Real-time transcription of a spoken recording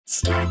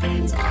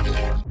Starbane's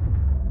Audio.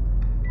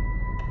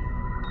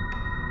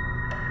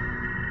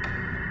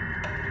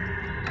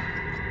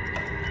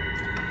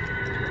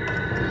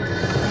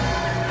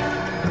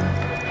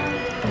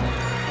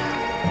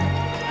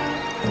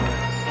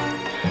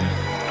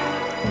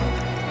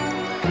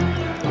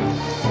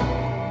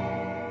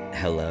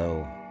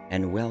 Hello,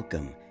 and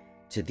welcome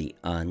to the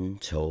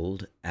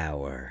Untold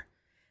Hour.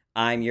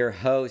 I'm your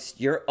host,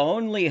 your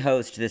only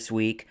host this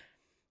week,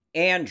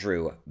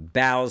 Andrew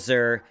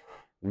Bowser.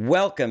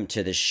 Welcome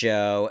to the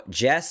show.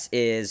 Jess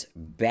is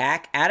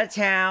back out of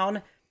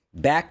town,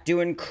 back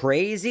doing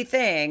crazy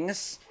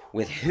things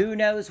with who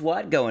knows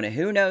what, going to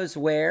who knows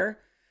where,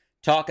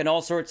 talking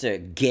all sorts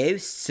of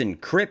ghosts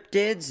and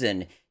cryptids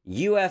and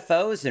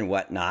UFOs and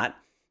whatnot.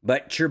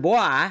 But your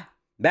boy,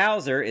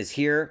 Bowser, is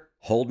here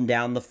holding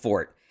down the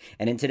fort.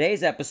 And in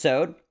today's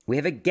episode, we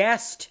have a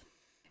guest,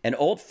 an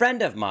old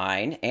friend of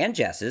mine and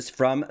Jess's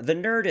from the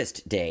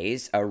Nerdist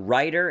days, a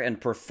writer and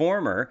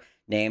performer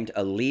named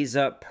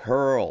Aliza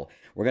Pearl.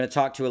 We're going to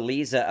talk to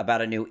Aliza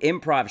about a new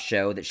improv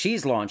show that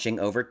she's launching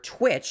over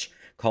Twitch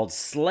called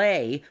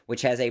Slay,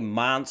 which has a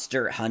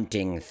monster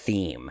hunting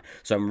theme.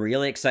 So I'm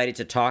really excited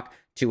to talk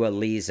to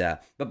Aliza.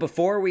 But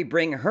before we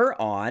bring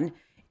her on,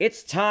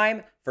 it's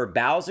time for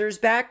Bowser's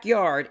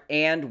Backyard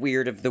and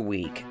Weird of the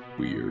Week.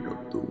 Weird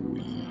of the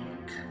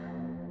Week.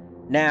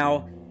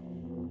 Now,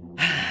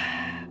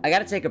 I got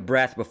to take a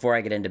breath before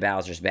I get into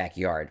Bowser's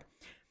Backyard,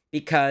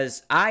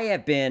 because I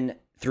have been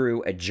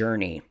through a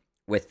journey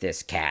with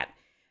this cat.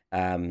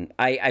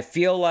 I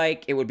feel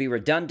like it would be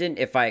redundant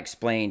if I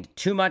explained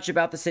too much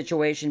about the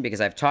situation, because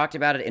I've talked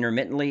about it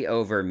intermittently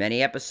over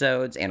many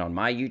episodes and on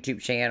my YouTube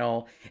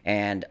channel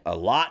and a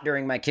lot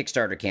during my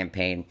Kickstarter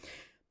campaign.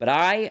 But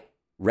I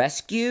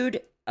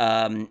rescued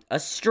a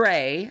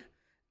stray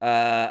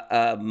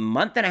a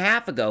month and a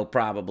half ago,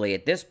 probably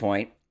at this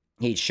point.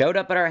 He showed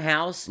up at our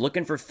house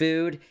looking for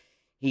food.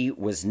 He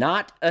was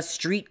not a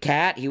street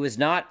cat. He was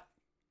not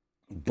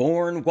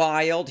born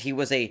wild. He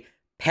was a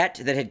pet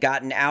that had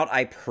gotten out,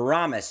 I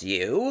promise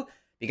you,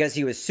 because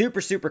he was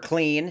super, super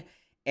clean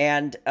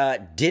and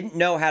didn't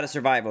know how to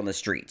survive on the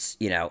streets.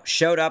 You know,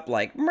 showed up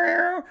like,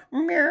 meow,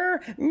 meow,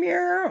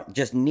 meow,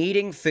 just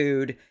needing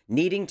food,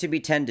 needing to be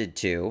tended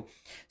to.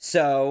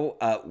 So,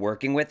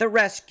 working with a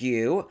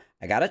rescue,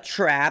 I got a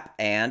trap,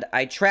 and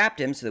I trapped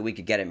him so that we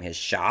could get him his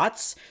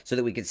shots, so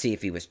that we could see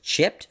if he was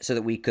chipped, so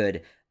that we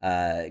could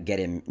get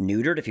him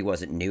neutered if he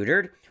wasn't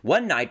neutered.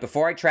 One night,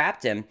 before I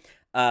trapped him,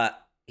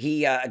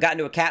 he got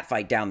into a cat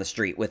fight down the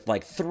street with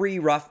like 3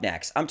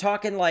 roughnecks. I'm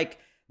talking like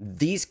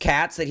these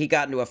cats that he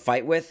got into a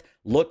fight with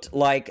looked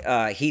like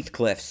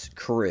Heathcliff's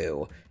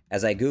crew.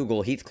 As I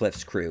Google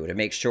Heathcliff's crew to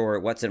make sure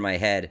what's in my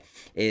head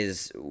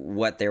is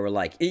what they were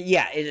like.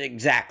 Yeah,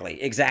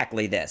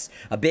 exactly this.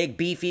 A big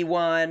beefy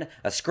one,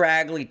 a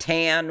scraggly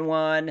tan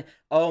one.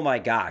 Oh my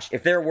gosh.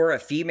 If there were a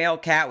female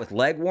cat with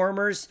leg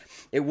warmers,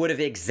 it would have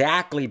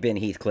exactly been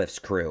Heathcliff's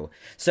crew.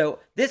 So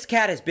this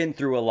cat has been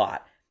through a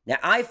lot. Now,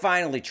 I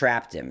finally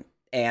trapped him,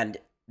 and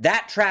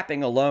that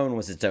trapping alone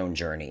was its own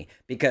journey,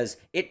 because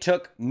it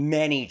took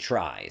many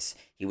tries.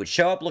 He would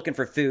show up looking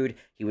for food,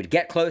 he would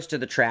get close to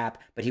the trap,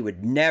 but he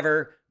would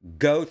never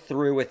go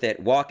through with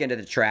it, walk into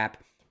the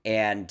trap,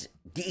 and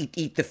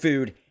eat the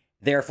food,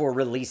 therefore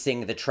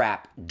releasing the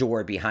trap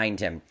door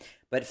behind him.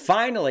 But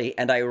finally,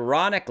 and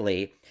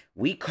ironically,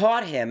 we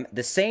caught him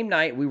the same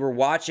night we were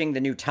watching the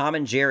new Tom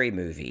and Jerry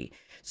movie.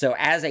 So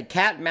as a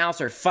cat and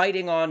mouse are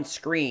fighting on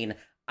screen,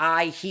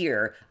 I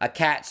hear a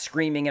cat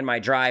screaming in my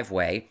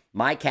driveway.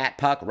 My cat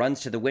Puck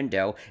runs to the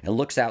window and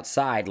looks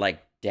outside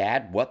like,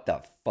 "Dad, what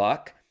the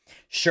fuck?"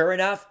 Sure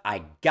enough,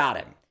 I got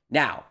him.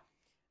 Now,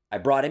 I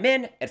brought him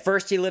in. At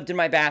first, he lived in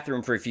my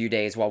bathroom for a few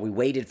days while we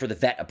waited for the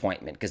vet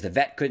appointment, because the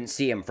vet couldn't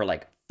see him for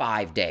like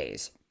 5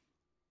 days.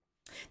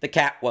 The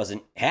cat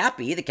wasn't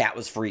happy. The cat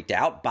was freaked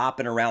out,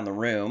 bopping around the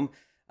room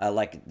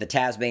like the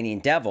Tasmanian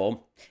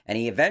devil, and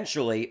he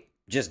eventually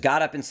just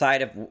got up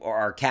inside of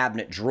our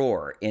cabinet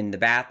drawer in the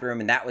bathroom,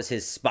 and that was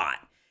his spot.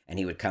 And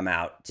he would come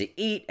out to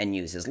eat and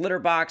use his litter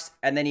box,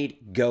 and then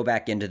he'd go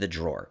back into the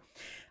drawer.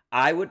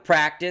 I would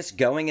practice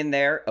going in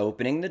there,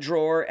 opening the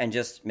drawer, and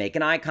just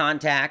making eye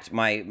contact.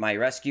 My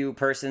rescue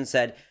person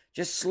said,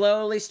 just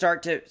slowly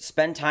start to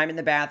spend time in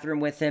the bathroom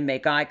with him,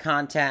 make eye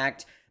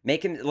contact,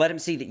 let him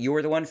see that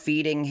you're the one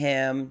feeding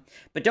him,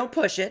 but don't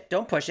push it.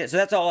 So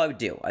that's all I would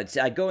do.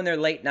 I'd go in there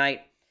late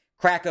night,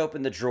 crack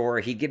open the drawer,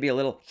 he'd give me a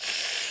little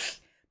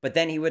but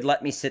then he would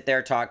let me sit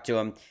there, talk to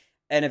him.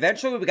 And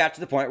eventually we got to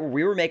the point where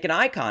we were making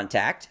eye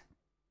contact,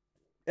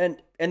 and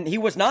he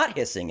was not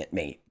hissing at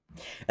me.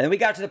 And then we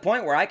got to the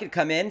point where I could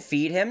come in,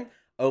 feed him,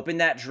 open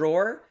that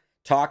drawer,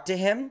 talk to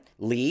him,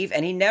 leave,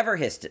 and he never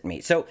hissed at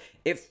me. So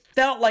it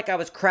felt like I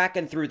was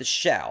cracking through the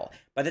shell.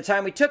 By the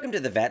time we took him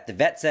to the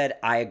vet said,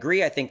 "I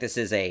agree, I think this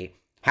is a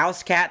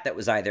house cat that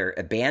was either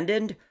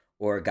abandoned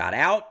or got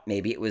out.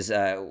 Maybe it was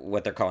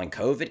what they're calling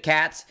COVID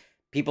cats.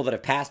 People that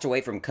have passed away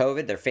from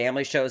COVID, their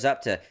family shows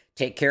up to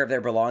take care of their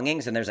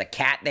belongings, and there's a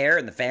cat there,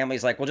 and the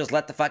family's like, well, just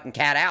let the fucking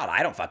cat out.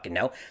 I don't fucking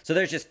know. So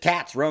there's just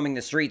cats roaming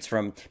the streets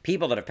from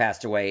people that have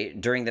passed away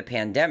during the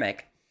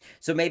pandemic.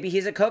 So maybe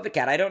he's a COVID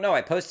cat. I don't know.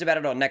 I posted about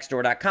it on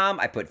nextdoor.com.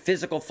 I put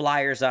physical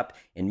flyers up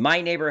in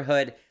my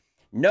neighborhood.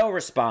 No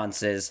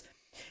responses.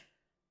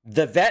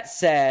 The vet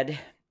said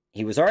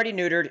he was already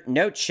neutered,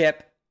 no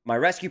chip. My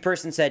rescue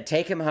person said,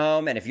 take him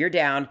home, and if you're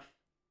down,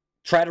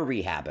 try to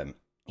rehab him.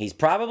 He's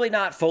probably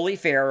not fully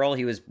feral.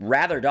 He was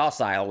rather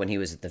docile when he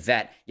was at the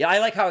vet. Yeah, I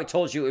like how I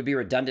told you it would be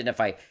redundant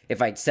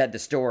if I'd said the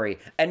story.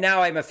 And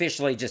now I'm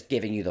officially just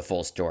giving you the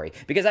full story.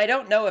 Because I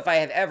don't know if I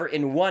have ever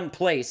in one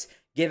place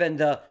given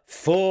the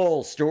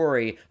full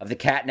story of the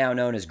cat now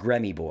known as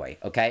Gremi-Boi,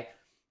 okay?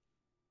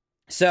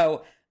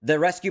 So the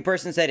rescue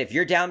person said, if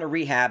you're down to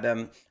rehab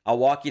him, I'll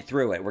walk you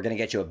through it. We're going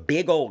to get you a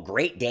big old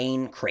Great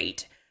Dane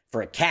crate.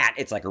 For a cat,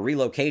 it's like a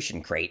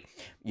relocation crate.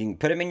 You can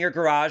put him in your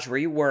garage where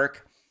you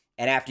work.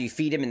 And after you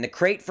feed him in the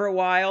crate for a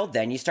while,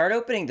 then you start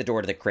opening the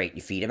door to the crate.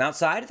 You feed him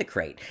outside of the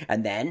crate.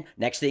 And then,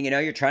 next thing you know,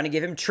 you're trying to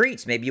give him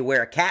treats. Maybe you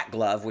wear a cat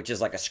glove, which is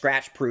like a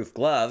scratch-proof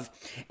glove,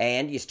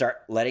 and you start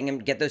letting him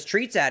get those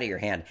treats out of your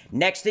hand.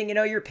 Next thing you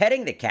know, you're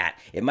petting the cat.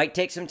 It might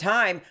take some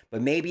time,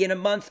 but maybe in a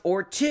month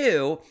or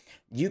two,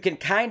 you can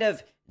kind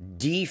of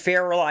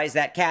deferalize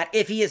that cat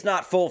if he is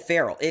not full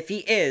feral. If he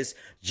is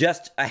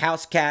just a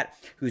house cat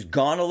who's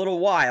gone a little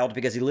wild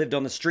because he lived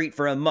on the street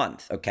for a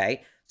month,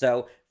 okay?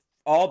 So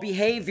all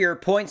behavior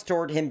points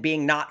toward him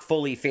being not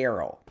fully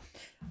feral.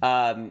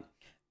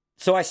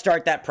 So I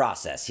start that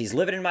process. He's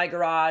living in my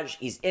garage.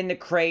 He's in the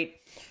crate.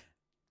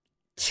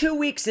 2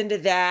 weeks into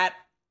that,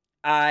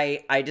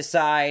 I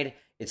decide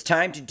it's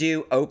time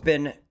to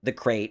open the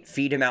crate,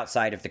 feed him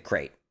outside of the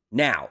crate.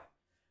 Now,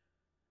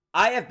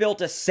 I have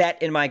built a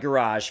set in my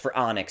garage for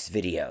Onyx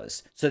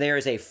videos. So there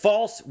is a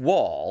false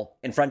wall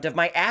in front of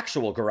my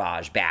actual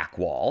garage back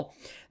wall.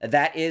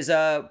 That is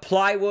a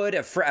plywood,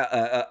 a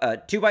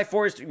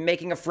 2x4s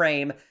making a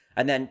frame,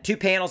 and then 2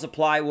 panels of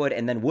plywood,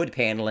 and then wood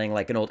paneling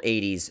like an old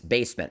 80s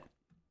basement.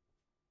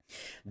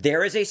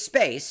 There is a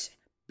space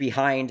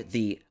behind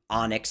the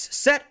Onyx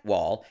set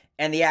wall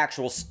and the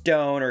actual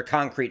stone or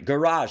concrete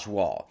garage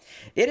wall.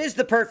 It is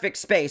the perfect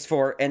space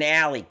for an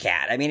alley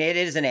cat. I mean, it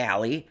is an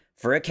alley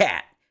for a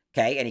cat.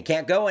 Okay, and he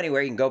can't go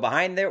anywhere. You can go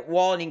behind the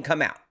wall and he can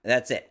come out.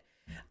 That's it.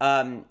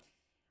 I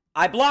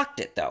blocked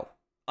it, though.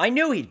 I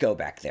knew he'd go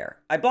back there.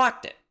 I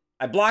blocked it.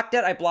 I blocked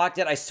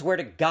it. I swear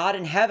to God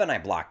in heaven I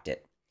blocked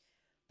it.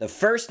 The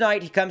first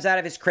night he comes out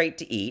of his crate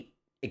to eat,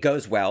 it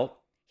goes well.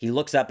 He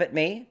looks up at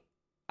me.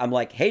 I'm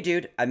like, hey,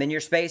 dude, I'm in your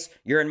space.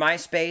 You're in my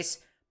space.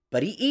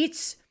 But he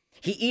eats.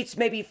 He eats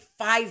maybe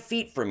 5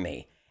 feet from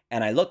me.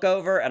 And I look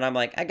over and I'm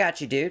like, I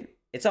got you, dude.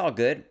 It's all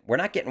good. We're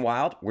not getting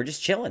wild. We're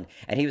just chilling.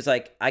 And he was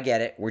like, I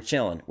get it. We're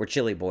chilling. We're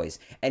chilly boys.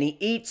 And he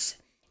eats,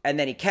 and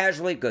then he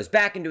casually goes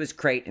back into his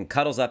crate and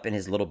cuddles up in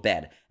his little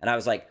bed. And I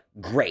was like,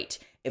 great.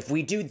 If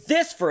we do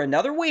this for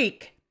another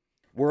week,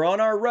 we're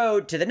on our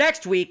road to the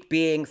next week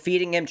being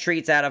feeding him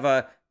treats out of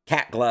a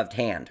cat-gloved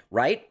hand,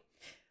 right?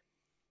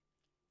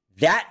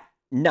 That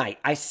night,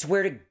 I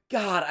swear to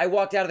God, I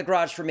walked out of the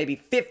garage for maybe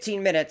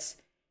 15 minutes.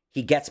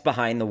 He gets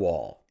behind the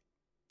wall.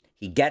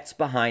 He gets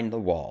behind the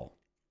wall.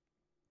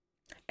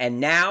 And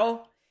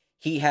now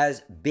he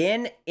has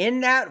been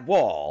in that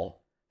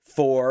wall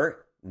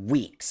for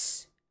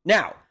weeks.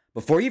 Now,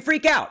 before you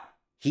freak out,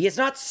 he is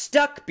not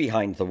stuck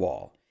behind the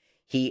wall.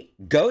 He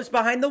goes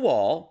behind the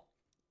wall,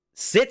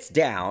 sits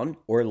down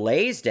or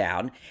lays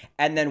down,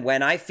 and then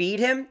when I feed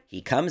him,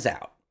 he comes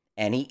out.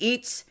 And he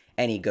eats,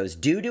 and he goes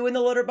doo-doo in the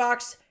litter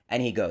box,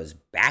 and he goes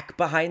back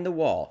behind the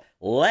wall.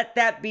 Let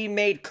that be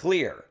made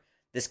clear.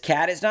 This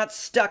cat is not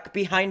stuck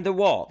behind the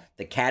wall.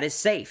 The cat is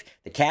safe.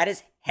 The cat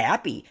is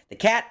happy. The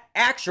cat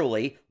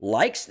actually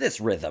likes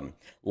this rhythm,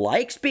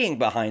 likes being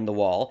behind the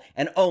wall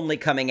and only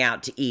coming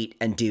out to eat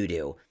and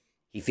doo-doo.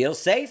 He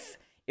feels safe.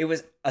 It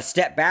was a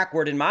step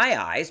backward in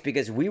my eyes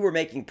because we were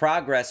making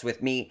progress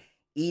with me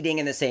eating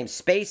in the same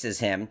space as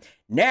him.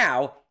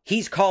 Now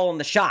he's calling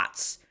the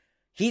shots.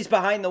 He's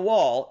behind the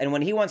wall, and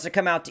when he wants to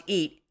come out to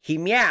eat, he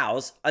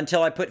meows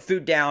until I put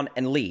food down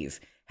and leave.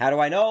 How do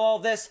I know all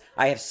this?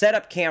 I have set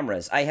up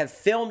cameras. I have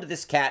filmed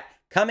this cat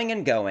coming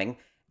and going.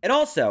 And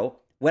also,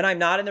 when I'm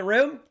not in the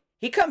room,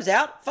 he comes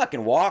out,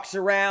 fucking walks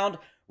around,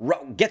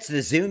 gets the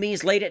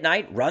zoomies late at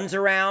night, runs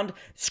around,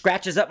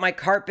 scratches up my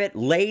carpet,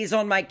 lays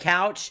on my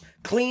couch,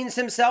 cleans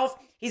himself.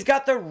 He's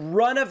got the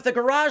run of the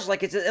garage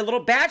like it's a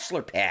little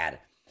bachelor pad.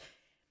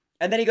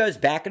 And then he goes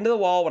back into the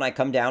wall when I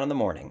come down in the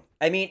morning.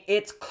 I mean,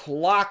 it's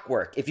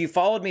clockwork. If you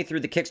followed me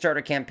through the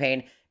Kickstarter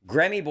campaign,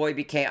 Gremi-Boi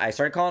I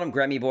started calling him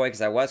Gremi-Boi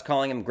because I was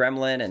calling him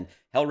Gremlin and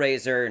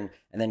Hellraiser,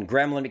 and then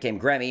Gremlin became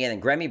Gremi, and then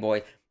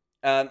Gremi-Boi.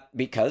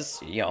 Because,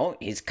 you know,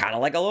 he's kind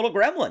of like a little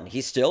gremlin.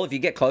 He's still, if you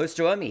get close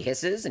to him, he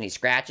hisses and he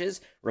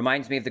scratches.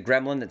 Reminds me of the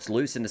gremlin that's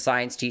loose in the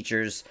science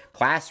teacher's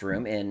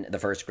classroom in the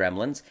first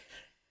Gremlins.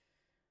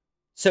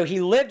 So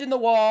he lived in the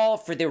wall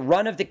for the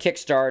run of the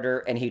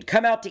Kickstarter, and he'd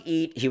come out to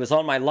eat. He was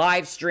on my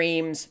live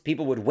streams.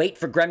 People would wait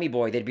for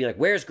Gremi-Boi. They'd be like,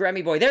 where's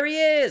Gremi-Boi? There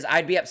he is!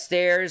 I'd be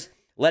upstairs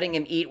letting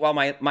him eat while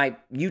my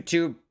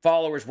YouTube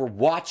followers were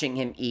watching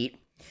him eat.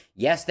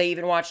 Yes, they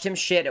even watched him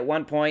shit at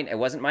one point. It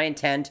wasn't my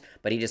intent,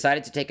 but he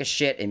decided to take a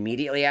shit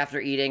immediately after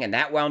eating, and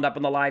that wound up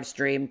on the live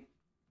stream.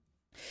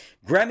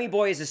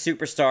 Gremi-Boi is a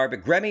superstar,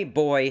 but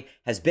Gremi-Boi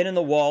has been in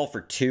the wall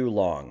for too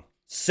long.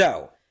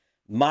 So,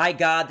 my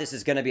God, this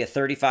is going to be a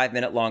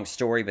 35-minute long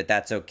story, but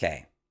that's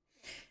okay.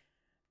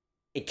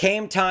 It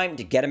came time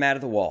to get him out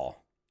of the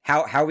wall.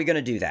 How are we going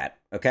to do that?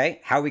 Okay?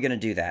 How are we going to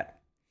do that?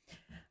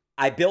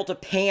 I built a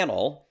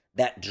panel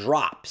that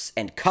drops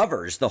and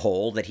covers the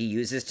hole that he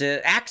uses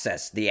to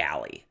access the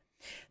alley.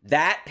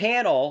 That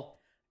panel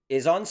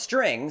is on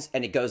strings,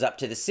 and it goes up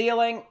to the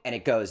ceiling, and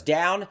it goes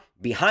down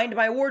behind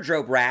my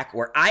wardrobe rack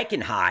where I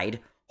can hide,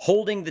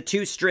 holding the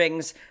 2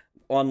 strings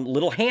on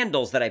little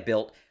handles that I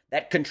built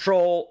that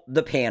control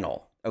the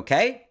panel,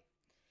 okay?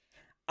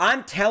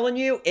 I'm telling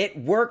you, it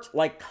worked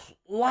like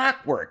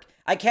clockwork.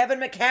 I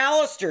Kevin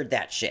McAllistered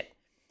that shit.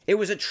 It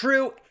was a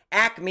true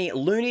Acme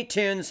Looney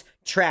Tunes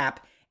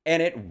trap,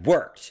 and it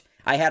worked.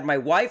 I had my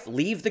wife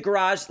leave the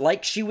garage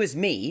like she was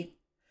me.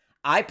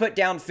 I put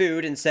down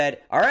food and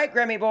said, all right,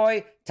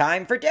 Gremi-Boi,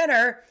 time for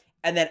dinner.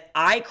 And then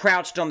I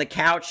crouched on the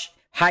couch,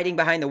 hiding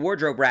behind the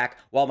wardrobe rack,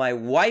 while my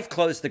wife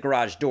closed the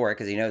garage door,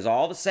 because he knows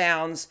all the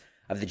sounds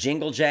of the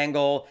jingle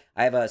jangle.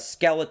 I have a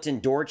skeleton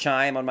door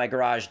chime on my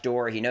garage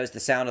door. He knows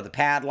the sound of the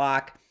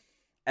padlock.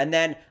 And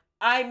then,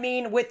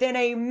 within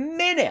a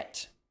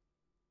minute,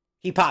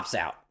 he pops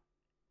out.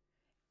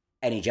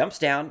 And he jumps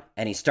down,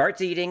 and he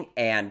starts eating,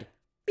 and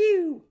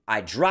pew! I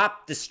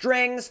drop the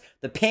strings,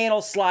 the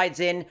panel slides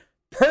in,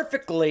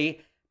 perfectly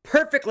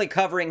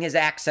covering his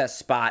access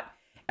spot.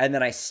 And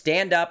then I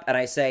stand up and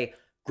I say,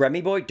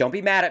 Gremi-Boi, don't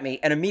be mad at me.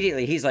 And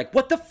immediately he's like,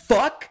 what the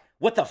fuck?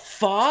 What the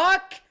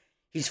fuck?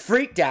 He's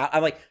freaked out.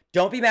 I'm like,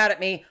 don't be mad at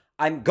me.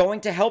 I'm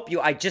going to help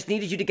you. I just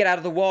needed you to get out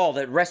of the wall.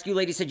 The rescue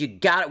lady said, you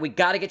got it. We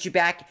got to get you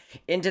back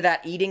into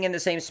that eating in the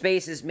same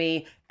space as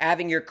me,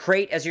 having your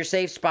crate as your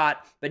safe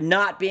spot, but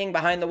not being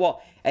behind the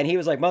wall. And he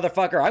was like,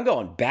 motherfucker, I'm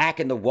going back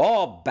in the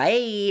wall,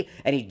 bye.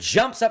 And he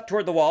jumps up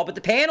toward the wall, but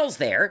the panel's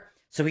there.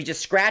 So he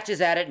just scratches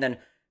at it and then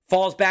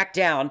falls back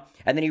down.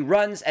 And then he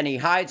runs and he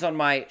hides on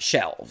my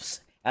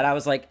shelves. And I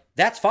was like,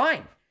 that's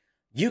fine.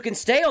 You can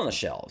stay on the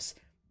shelves.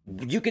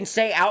 You can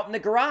stay out in the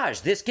garage.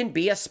 This can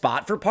be a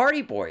spot for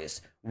party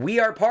boys. We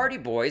are party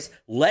boys.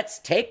 Let's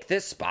take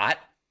this spot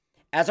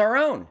as our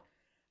own.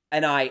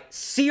 And I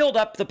sealed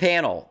up the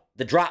panel,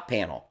 the drop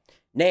panel.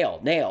 Nail,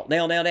 nail,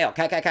 nail, nail, nail.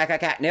 Cack, cack, cack, cack,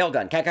 cack. Nail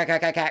gun. Cack, cack,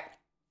 cack, cack, cack.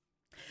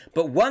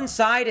 But one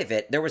side of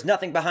it, there was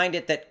nothing behind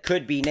it that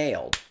could be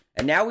nailed.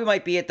 And now we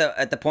might be at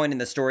the point in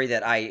the story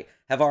that I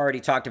have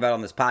already talked about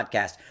on this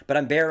podcast, but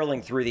I'm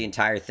barreling through the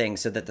entire thing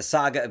so that the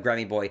saga of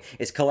Gremi-Boi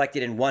is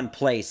collected in one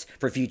place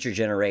for future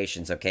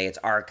generations, okay? It's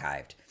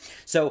archived.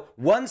 So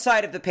one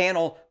side of the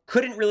panel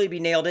couldn't really be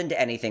nailed into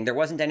anything. There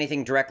wasn't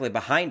anything directly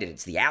behind it.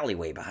 It's the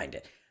alleyway behind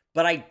it.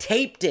 But I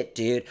taped it,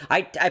 dude.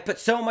 I put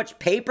so much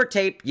paper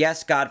tape,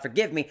 yes, God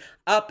forgive me,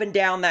 up and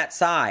down that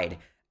side.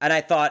 And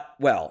I thought,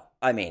 well,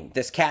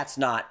 this cat's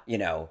not,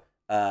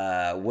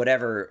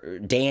 whatever,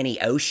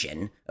 Danny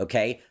Ocean,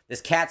 okay?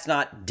 This cat's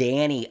not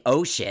Danny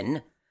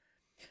Ocean.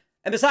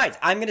 And besides,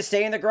 I'm going to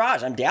stay in the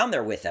garage. I'm down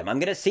there with him. I'm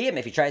going to see him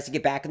if he tries to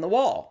get back in the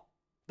wall.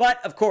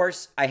 But, of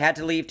course, I had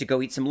to leave to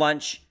go eat some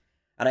lunch.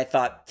 And I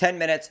thought, 10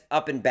 minutes,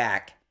 up and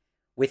back.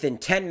 Within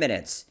 10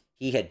 minutes,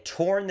 he had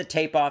torn the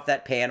tape off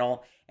that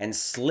panel and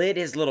slid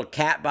his little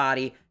cat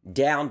body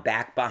down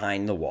back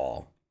behind the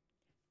wall.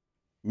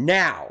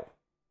 Now,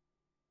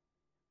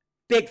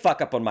 big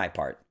fuck up on my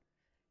part.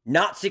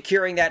 Not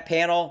securing that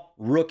panel,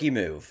 rookie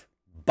move.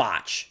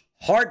 Botch.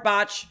 Hard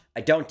botch,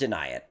 I don't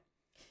deny it.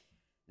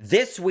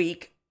 This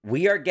week,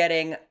 we are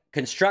getting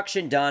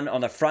construction done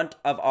on the front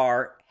of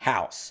our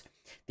house.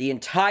 The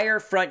entire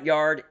front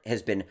yard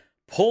has been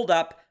pulled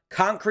up,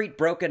 concrete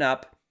broken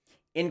up,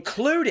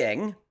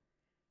 including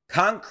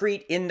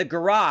concrete in the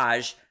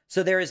garage,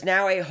 so there is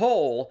now a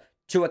hole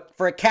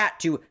for a cat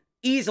to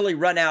easily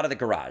run out of the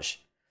garage.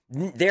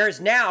 There is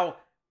now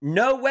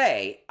no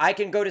way I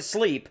can go to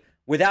sleep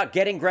without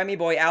getting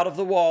Gremi-Boi out of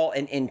the wall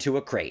and into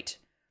a crate.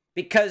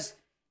 Because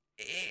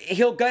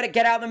he'll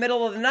get out in the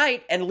middle of the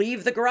night and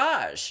leave the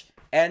garage.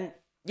 And,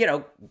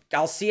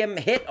 I'll see him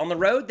hit on the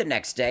road the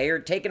next day or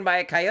taken by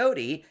a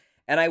coyote,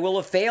 and I will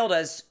have failed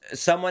as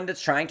someone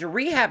that's trying to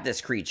rehab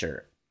this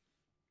creature.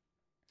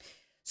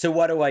 So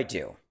what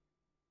do?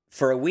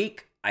 For a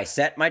week, I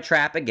set my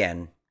trap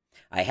again.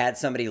 I had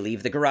somebody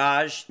leave the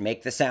garage,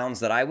 make the sounds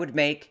that I would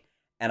make,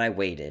 and I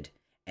waited.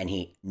 And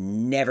he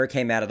never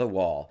came out of the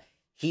wall.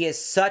 He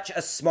is such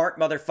a smart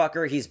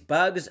motherfucker. He's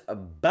Bugs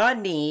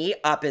Bunny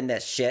up in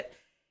this shit.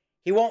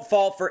 He won't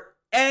fall for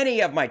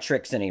any of my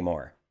tricks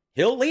anymore.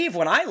 He'll leave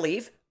when I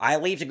leave. I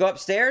leave to go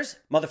upstairs.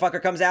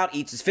 Motherfucker comes out,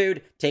 eats his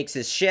food, takes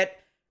his shit,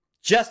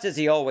 just as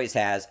he always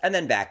has, and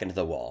then back into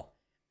the wall.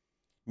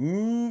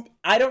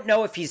 I don't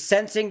know if he's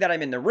sensing that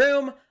I'm in the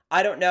room.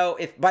 I don't know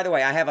if, by the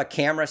way, I have a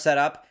camera set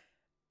up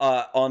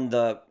on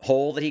the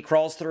hole that he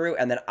crawls through,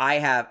 and then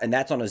and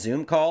that's on a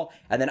Zoom call,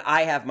 and then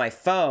I have my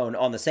phone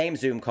on the same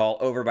Zoom call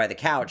over by the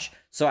couch,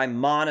 so I'm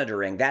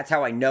monitoring. That's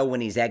how I know when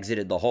he's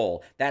exited the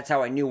hole. That's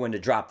how I knew when to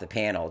drop the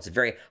panel. It's a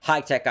very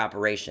high-tech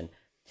operation.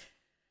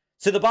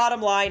 So the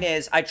bottom line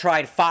is I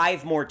tried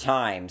 5 more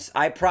times.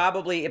 It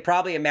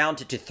probably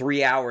amounted to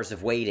 3 hours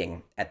of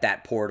waiting at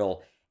that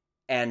portal,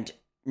 and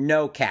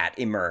no cat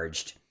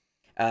emerged.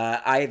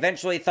 I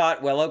eventually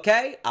thought, well,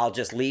 okay, I'll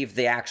just leave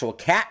the actual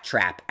cat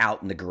trap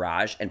out in the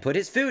garage and put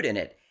his food in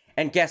it.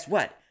 And guess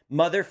what?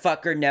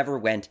 Motherfucker never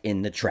went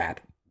in the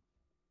trap.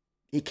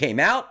 He came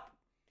out.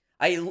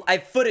 I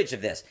have footage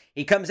of this.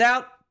 He comes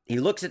out. He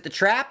looks at the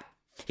trap.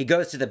 He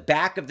goes to the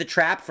back of the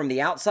trap from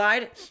the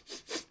outside,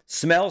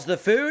 smells the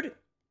food,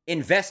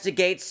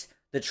 investigates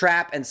the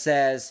trap, and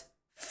says,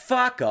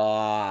 fuck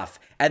off,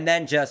 and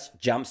then just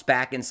jumps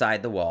back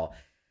inside the wall.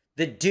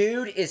 The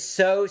dude is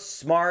so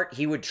smart,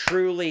 he would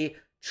truly,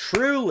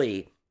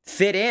 truly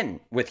fit in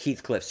with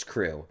Heathcliff's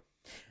crew.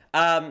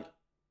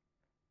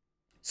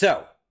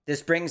 So,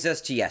 this brings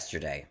us to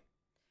yesterday.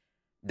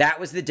 That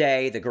was the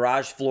day the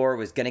garage floor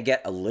was going to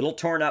get a little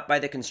torn up by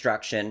the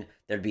construction.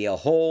 There'd be a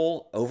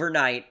hole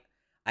overnight.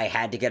 I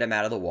had to get him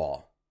out of the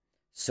wall.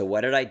 So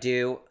what did I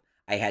do?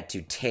 I had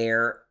to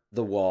tear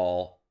the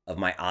wall of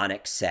my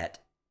Onyx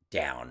set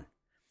down.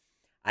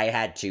 I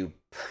had to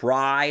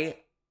pry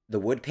the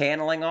wood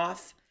paneling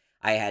off.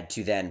 I had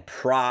to then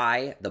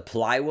pry the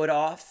plywood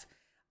off.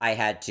 I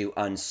had to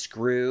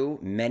unscrew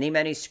many,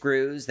 many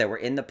screws that were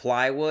in the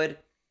plywood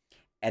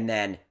and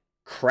then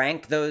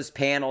crank those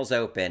panels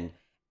open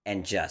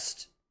and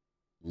just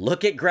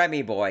look at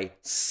Gremi-Boi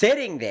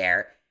sitting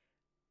there.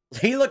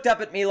 He looked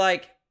up at me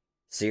like,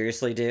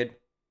 seriously, dude?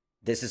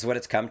 This is what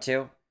it's come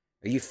to?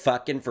 Are you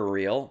fucking for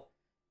real?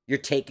 You're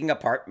taking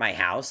apart my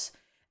house?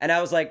 And I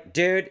was like,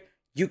 dude,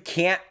 you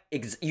can't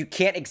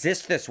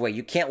exist this way.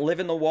 You can't live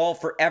in the wall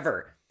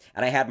forever.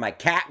 And I had my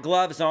cat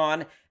gloves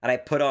on, and I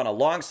put on a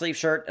long sleeve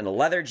shirt and a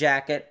leather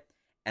jacket,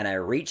 and I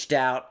reached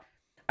out.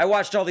 I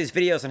watched all these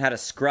videos on how to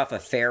scruff a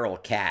feral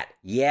cat.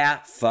 Yeah,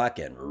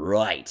 fucking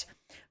right.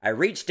 I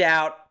reached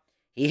out.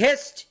 He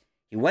hissed.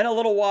 He went a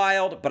little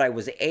wild, but I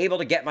was able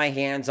to get my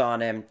hands on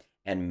him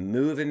and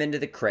move him into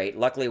the crate.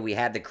 Luckily, we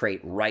had the crate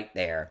right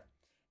there.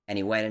 And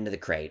he went into the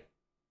crate.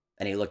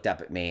 And he looked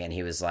up at me and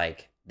he was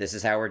like, this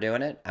is how we're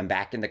doing it? I'm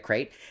back in the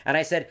crate? And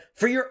I said,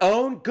 for your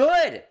own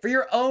good. For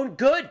your own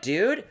good,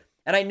 dude.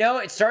 And I know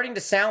it's starting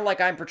to sound like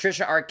I'm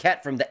Patricia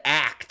Arquette from The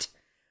Act.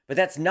 But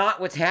that's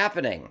not what's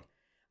happening.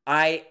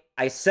 I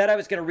said I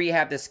was going to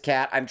rehab this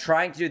cat. I'm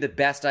trying to do the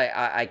best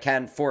I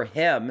can for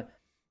him.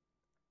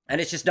 And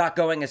it's just not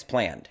going as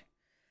planned.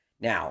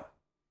 Now,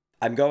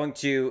 I'm going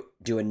to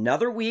do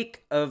another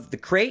week of the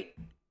crate,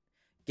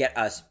 get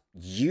us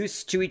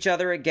used to each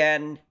other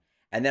again,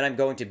 and then I'm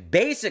going to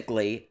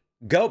basically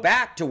go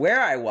back to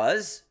where I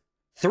was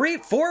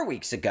 4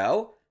 weeks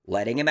ago,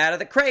 letting him out of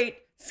the crate,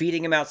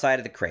 feeding him outside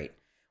of the crate.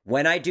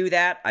 When I do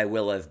that, I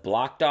will have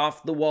blocked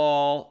off the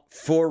wall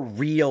for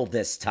real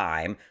this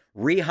time,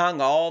 rehung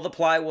all the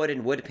plywood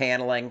and wood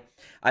paneling.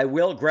 I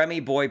will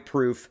Gremi-Boi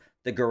proof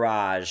the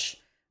garage.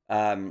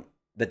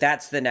 But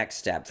that's the next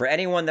step. For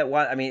anyone that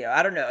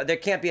I don't know, there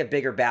can't be a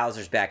bigger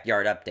Bowser's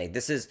Backyard update.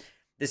 This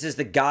is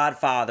the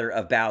godfather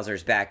of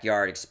Bowser's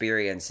Backyard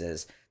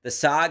experiences. The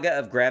saga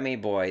of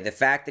Gremi-Boi, the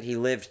fact that he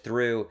lived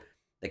through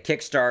the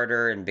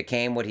Kickstarter and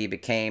became what he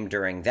became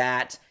during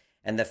that,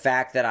 and the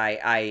fact that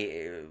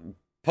I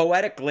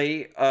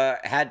poetically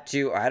had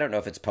to, I don't know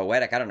if it's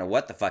poetic, I don't know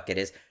what the fuck it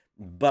is,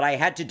 but I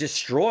had to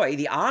destroy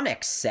the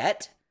Onyx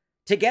set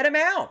to get him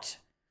out.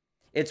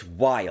 It's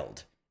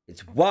wild.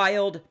 It's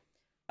wild.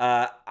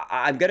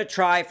 I'm going to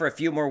try for a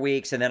few more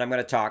weeks, and then I'm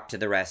going to talk to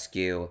the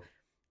rescue.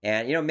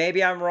 And,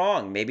 maybe I'm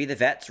wrong. Maybe the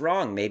vet's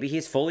wrong. Maybe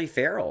he's fully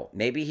feral.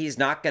 Maybe he's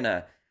not going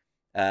to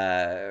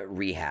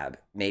rehab.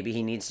 Maybe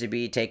he needs to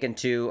be taken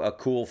to a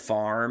cool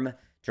farm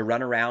to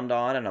run around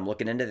on, and I'm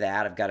looking into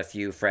that. I've got a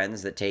few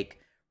friends that take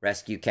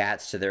rescue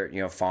cats to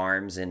their,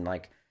 farms in,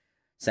 like,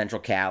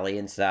 Central Cali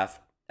and stuff.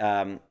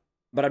 But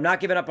I'm not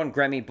giving up on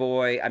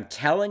Gremi-Boi. I'm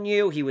telling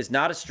you, he was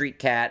not a street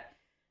cat.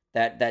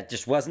 That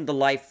just wasn't the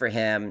life for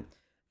him.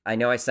 I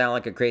know I sound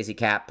like a crazy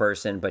cat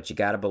person, but you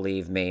got to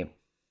believe me.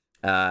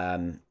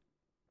 And,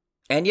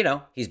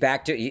 he's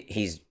back to,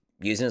 he's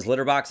using his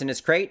litter box in his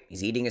crate.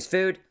 He's eating his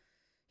food.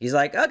 He's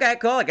like, okay,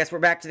 cool. I guess we're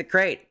back to the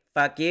crate.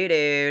 Fuck you,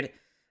 dude.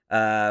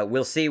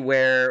 We'll see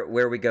where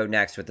we go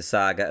next with the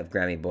saga of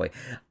Gremi-Boi.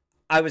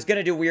 I was going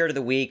to do Weird of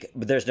the Week,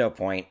 but there's no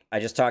point. I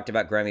just talked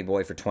about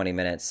Gremi-Boi for 20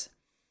 minutes.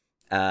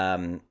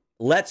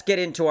 Let's get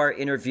into our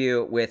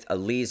interview with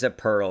Aliza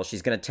Pearl.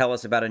 She's going to tell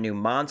us about a new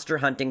monster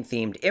hunting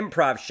themed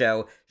improv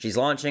show she's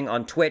launching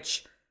on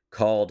Twitch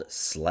called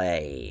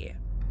Slay.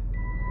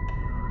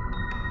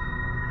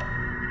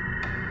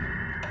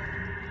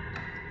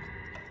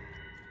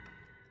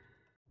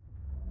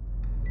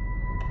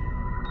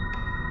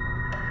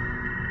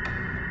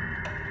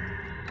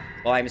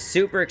 Well, I'm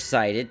super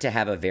excited to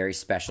have a very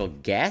special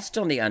guest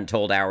on the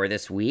Untold Hour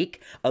this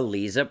week,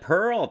 Aliza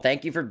Pearl.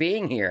 Thank you for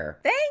being here.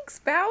 Thanks,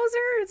 Bowser.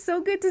 It's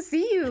so good to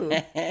see you.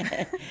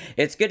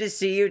 It's good to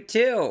see you,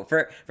 too.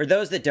 For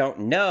those that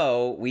don't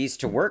know, we used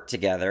to work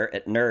together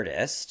at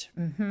Nerdist.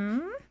 Mm-hmm.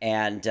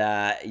 And,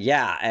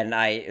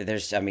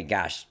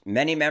 there's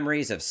many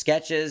memories of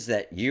sketches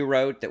that you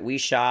wrote that we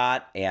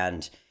shot.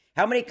 And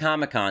How many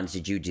Comic-Cons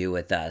did you do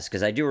with us?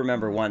 Because I do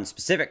remember one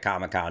specific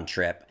Comic-Con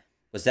trip.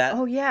 Was that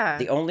Oh, yeah.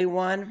 the only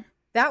one?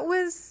 That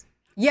was,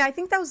 yeah, I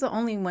think that was the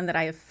only one that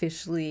I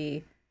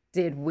officially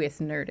did with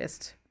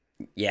Nerdist.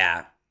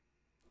 Yeah.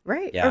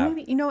 Right. Yeah. Or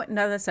maybe, you know what?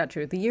 No, that's not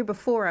true. The year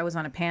before I was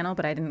on a panel,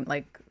 but I didn't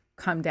like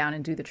come down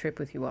and do the trip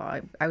with you all.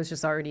 I was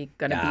just already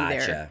going to be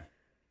there.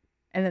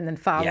 And then the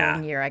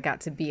following year I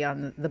got to be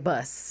on the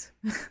bus.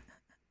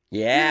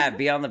 Yeah,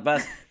 be on the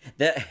bus.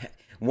 The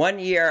one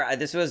year,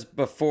 this was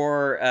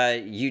before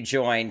you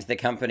joined the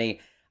company,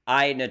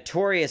 I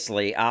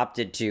notoriously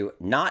opted to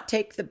not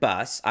take the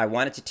bus. I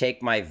wanted to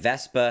take my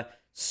Vespa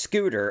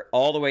scooter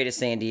all the way to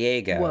San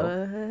Diego.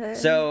 What?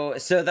 So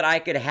that I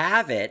could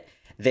have it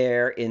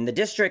there in the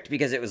district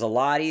because it was a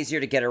lot easier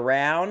to get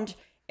around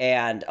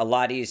and a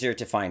lot easier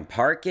to find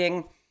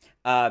parking.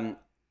 And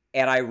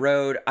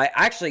I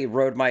actually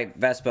rode my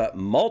Vespa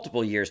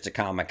multiple years to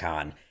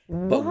Comic-Con.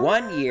 But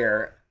one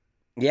year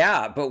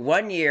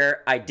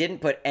I didn't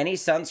put any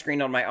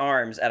sunscreen on my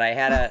arms, and I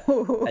had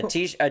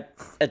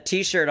a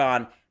t-shirt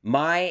on.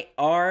 My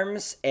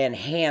arms and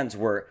hands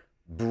were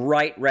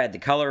bright red, the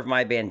color of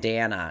my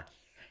bandana.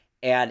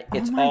 And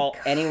it's all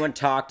anyone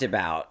talked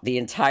about the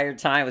entire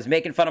time. Was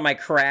making fun of my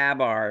crab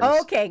arms.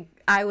 Okay,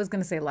 I was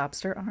going to say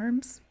lobster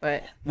arms,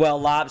 but... Well,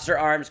 lobster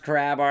arms,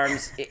 crab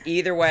arms.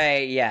 Either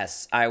way,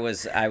 yes, I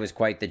was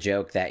quite the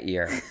joke that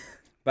year.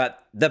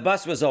 But the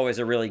bus was always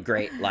a really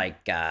great,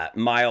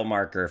 mile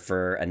marker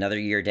for another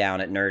year down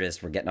at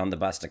Nerdist. We're getting on the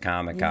bus to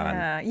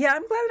Comic-Con. Yeah,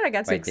 I'm glad that I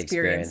got to Quite the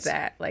experience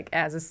that,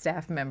 as a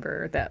staff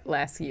member that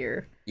last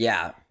year.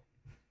 Yeah.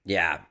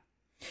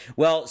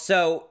 Well,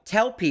 so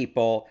tell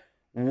people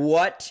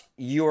what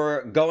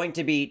you're going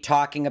to be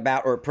talking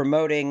about or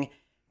promoting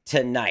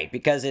tonight,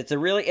 because it's a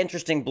really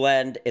interesting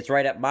blend. It's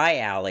right up my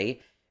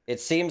alley. It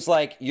seems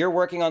like you're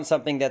working on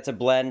something that's a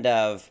blend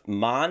of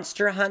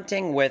monster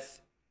hunting with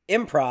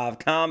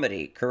improv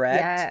comedy,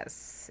 correct?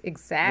 Yes,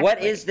 exactly.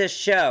 What is this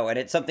show? And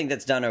it's something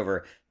that's done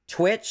over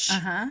Twitch?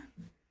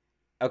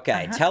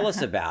 Okay, tell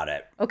us about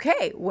it.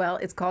 Okay, well,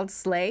 it's called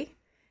Slay,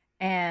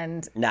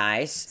 and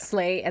Nice.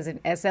 Slay as in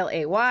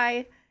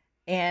SLAY,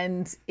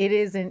 and it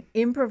is an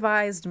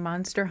improvised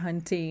monster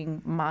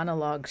hunting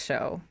monologue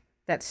show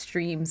that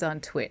streams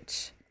on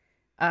Twitch.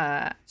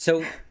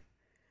 So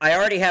I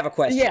already have a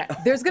question. Yeah,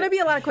 there's going to be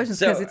a lot of questions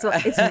because it's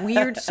a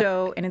weird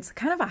show, and it's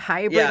kind of a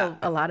hybrid of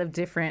a lot of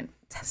different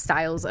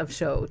styles of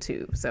show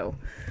too. So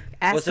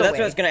that's what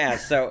I was going to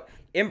ask. So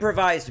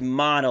improvised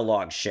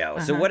monologue show.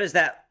 So what does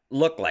that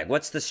look like?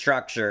 What's the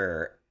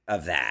structure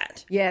of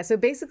that? Yeah, so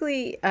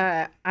basically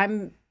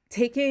I'm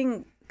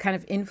taking kind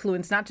of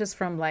influence not just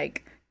from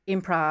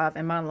improv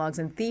and monologues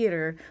in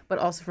theater, but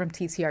also from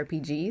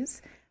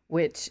TTRPGs,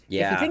 which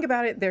if you think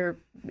about it, they're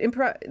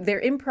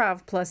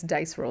improv plus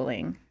dice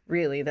rolling.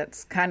 Really,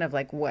 that's kind of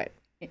like what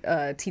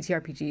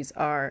TTRPGs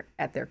are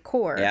at their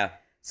core. Yeah.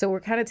 So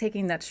we're kind of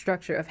taking that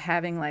structure of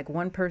having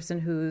one person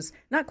who's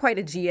not quite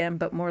a GM,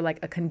 but more like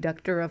a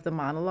conductor of the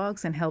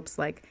monologues and helps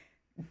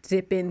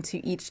dip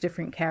into each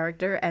different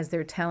character as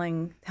they're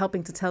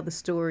helping to tell the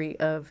story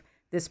of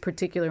this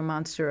particular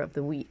monster of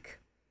the week.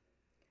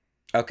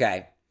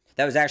 Okay.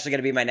 That was actually going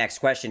to be my next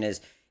question is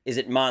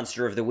it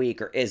monster of the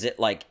week, or is it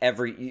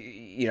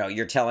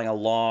you're telling a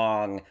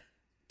long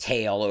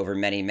tale over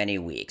many, many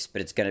weeks,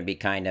 but it's going to be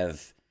kind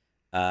of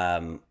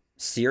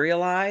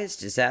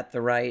serialized? Is that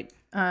the right...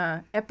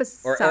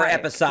 Episodic. Or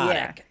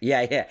episodic.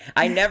 Yeah.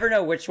 I never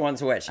know which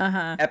one's which.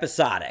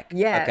 Episodic.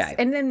 Yes. Okay.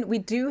 And then we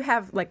do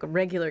have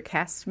regular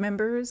cast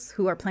members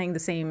who are playing the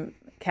same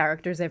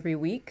characters every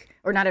week.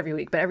 Or not every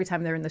week, but every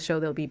time they're in the show,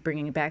 they'll be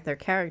bringing back their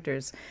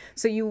characters.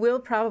 So you will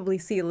probably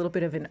see a little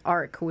bit of an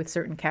arc with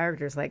certain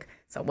characters. Like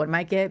someone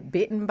might get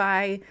bitten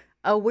by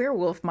a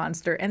werewolf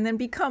monster and then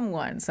become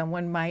one.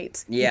 Someone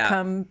might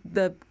become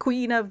the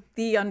queen of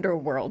the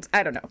underworld.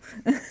 I don't know.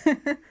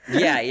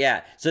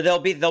 Yeah. So there'll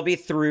be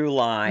through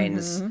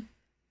lines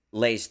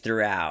laced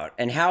throughout.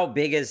 And how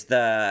big is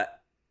the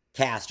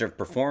cast of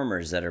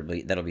performers that'll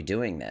be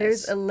doing this?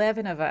 There's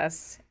 11 of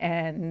us,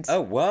 and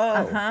oh,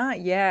 whoa.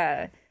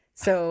 Yeah.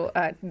 So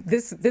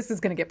this is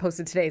going to get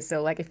posted today.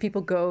 So if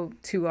people go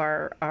to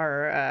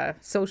our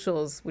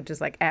socials, which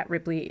is at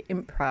Ripley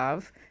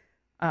Improv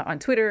on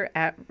Twitter,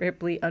 at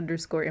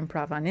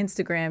Ripley_improv on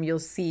Instagram, you'll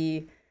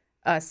see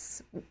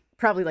us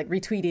probably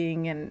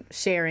retweeting and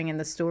sharing in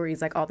the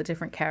stories all the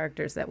different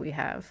characters that we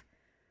have.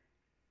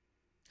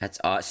 That's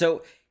awesome.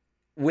 So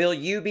will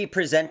you be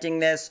presenting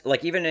this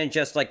even in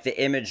just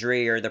the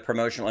imagery or the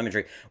promotional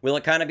imagery? Will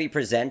it kind of be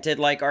presented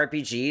like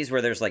RPGs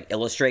where there's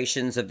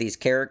illustrations of these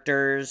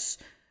characters?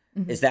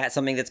 Is that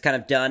something that's kind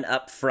of done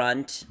up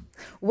front?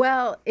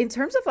 Well, in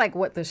terms of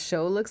what the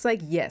show looks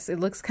like, yes, it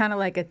looks kind of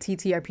like a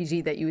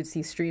TTRPG that you would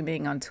see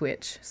streaming on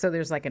Twitch. So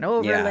there's an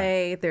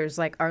overlay, there's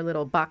our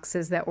little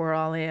boxes that we're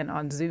all in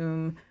on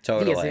Zoom,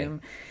 via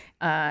Zoom.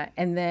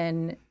 And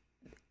then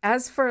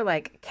as for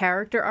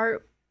character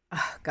art,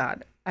 oh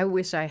God, I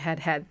wish I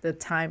had the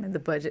time and the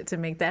budget to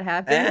make that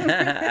happen.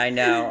 I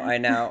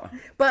know.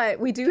 But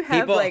we do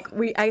have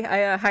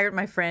I hired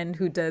my friend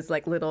who does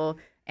little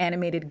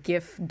animated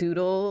GIF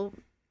doodle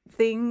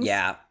things.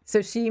 Yeah.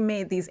 So she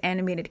made these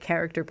animated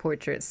character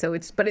portraits. So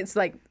it's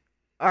like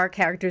our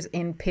characters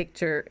in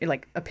picture,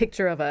 like a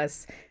picture of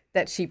us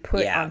that she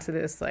put onto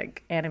this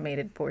like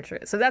animated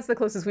portrait. So that's the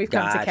closest we've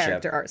come to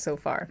character art so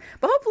far.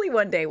 But hopefully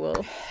one day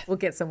we'll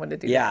get someone to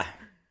do that.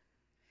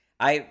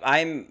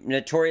 I'm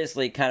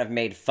notoriously kind of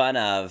made fun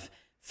of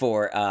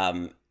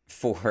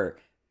for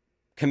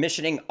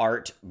commissioning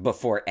art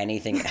before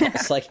anything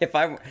else. Like if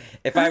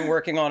I'm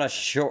working on a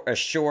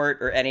short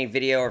or any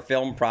video or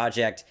film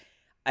project,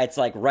 it's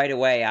like right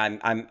away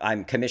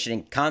I'm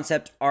commissioning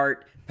concept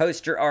art,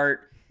 poster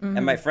art,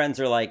 and my friends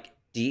are like,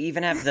 "Do you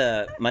even have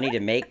the money to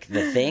make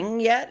the thing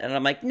yet?" And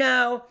I'm like,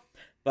 "No."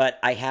 But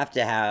I have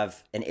to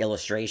have an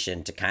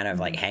illustration to kind of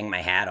like hang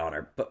my hat on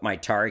or put my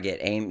target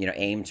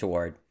aim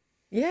toward.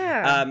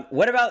 Yeah.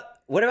 What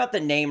about the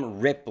name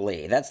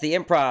Ripley? That's the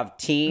improv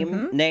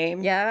team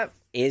name. Yeah.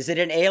 Is it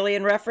an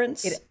alien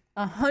reference? It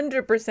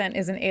 100%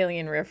 is an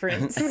alien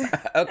reference.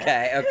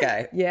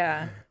 Okay.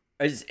 Yeah.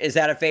 Is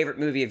that a favorite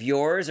movie of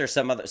yours or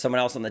someone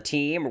else on the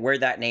team, or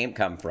where'd that name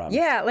come from?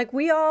 Yeah, like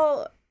we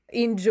all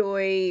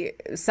enjoy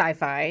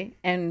sci-fi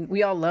and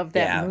we all love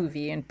that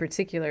movie in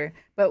particular.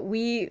 But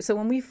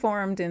when we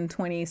formed in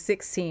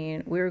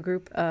 2016, we were a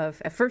group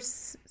of at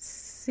first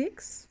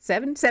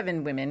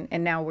seven women,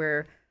 and now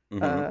we're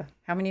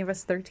how many of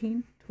us?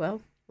 13,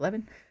 12,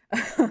 11?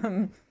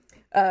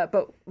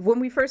 But when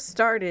we first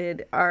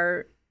started,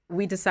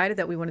 we decided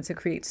that we wanted to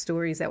create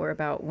stories that were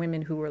about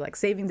women who were like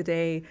saving the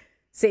day,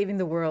 saving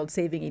the world,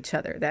 saving each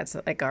other. That's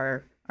like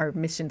our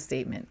mission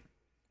statement.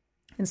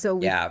 And so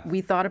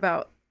we thought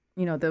about,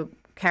 the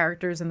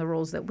characters and the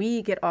roles that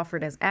we get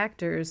offered as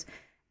actors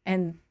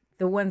and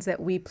the ones that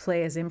we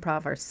play as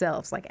improv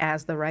ourselves, like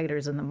as the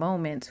writers in the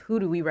moment, who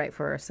do we write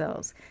for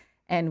ourselves?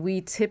 And we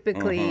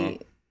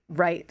typically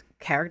write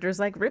characters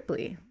like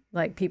Ripley,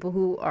 like people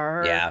who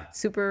are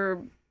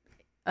super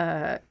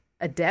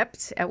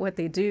adept at what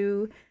they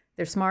do.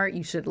 They're smart.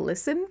 You should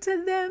listen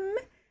to them.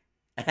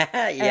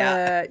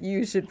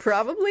 You should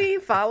probably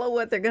follow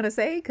what they're going to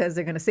say because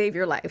they're going to save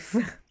your life.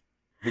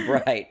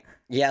 Right.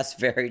 Yes,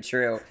 very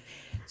true.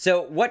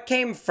 So what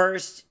came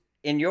first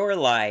in your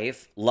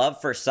life? Love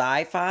for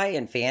sci-fi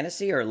and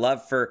fantasy, or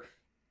love for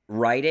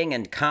writing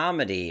and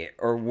comedy?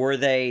 Or were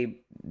they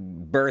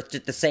birthed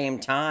at the same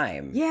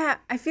time? Yeah,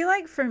 I feel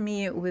like for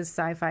me it was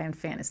sci-fi and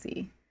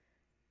fantasy.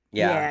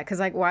 Yeah, because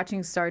like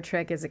watching Star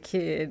Trek as a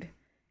kid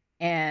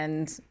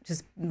and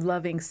just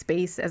loving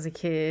space as a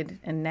kid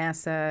and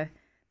NASA,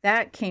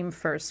 that came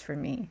first for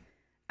me.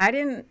 I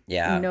didn't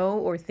know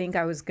or think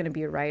I was going to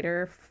be a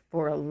writer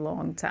for a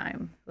long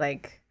time.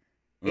 Like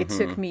it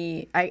took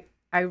me,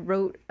 I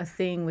wrote a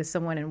thing with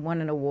someone and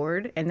won an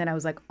award. And then I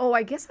was like, oh,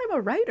 I guess I'm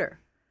a writer.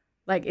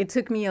 Like it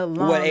took me a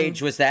long. What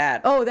age was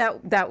that? Oh,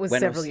 that was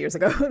several years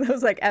ago. That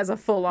was like as a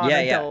full on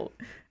adult.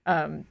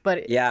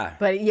 But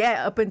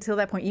up until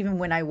that point, even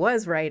when I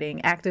was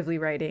actively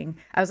writing,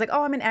 I was like,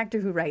 oh, I'm an actor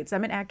who writes.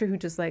 I'm an actor who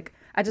just like,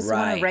 I just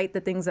want to write the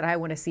things that I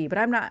want to see, but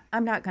I'm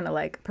not going to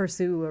like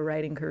pursue a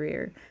writing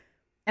career.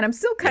 And I'm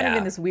still kind of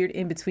in this weird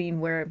in between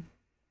where,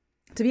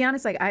 to be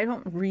honest, like I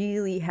don't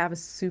really have a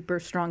super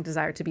strong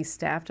desire to be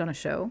staffed on a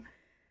show.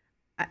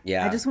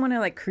 I just want to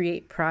like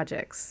create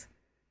projects.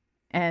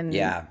 And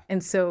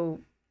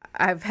so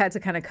I've had to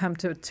kind of come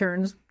to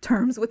terms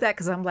with that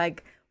because I'm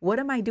like, what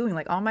am I doing?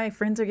 Like all my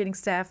friends are getting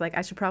staffed. Like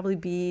I should probably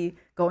be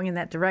going in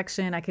that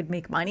direction. I could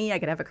make money. I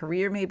could have a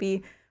career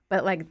maybe.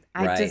 But like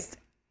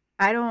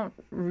I don't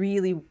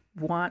really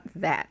want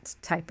that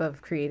type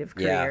of creative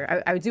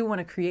career. I do want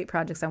to create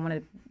projects. I want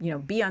to,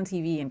 be on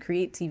TV and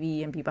create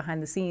TV and be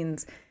behind the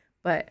scenes.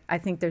 But I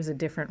think there's a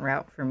different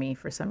route for me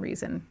for some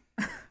reason.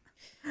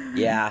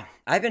 Yeah.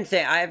 I've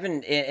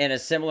been in a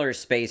similar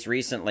space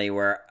recently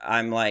where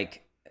I'm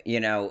like,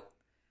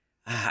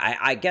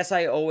 I guess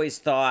I always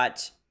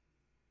thought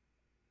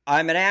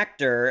I'm an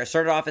actor. I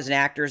started off as an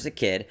actor as a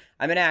kid.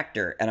 I'm an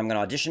actor and I'm going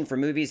to audition for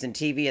movies and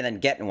TV and then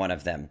get in one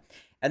of them.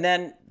 And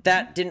then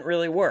that didn't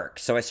really work.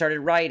 So I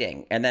started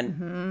writing and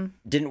then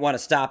didn't want to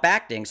stop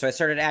acting. So I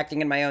started acting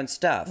in my own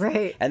stuff.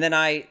 Right. And then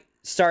I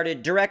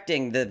started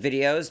directing the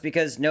videos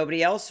because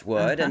nobody else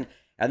would. And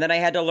then I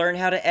had to learn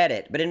how to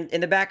edit. But in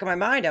the back of my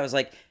mind, I was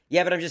like,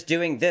 yeah, but I'm just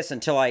doing this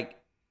until I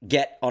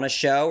get on a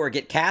show or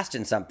get cast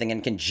in something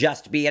and can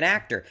just be an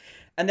actor.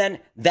 And then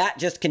that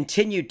just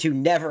continued to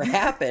never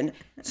happen.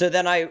 So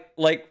then I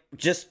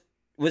just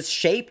was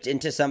shaped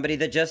into somebody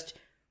that just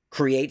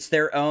creates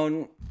their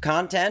own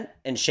content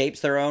and shapes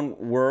their own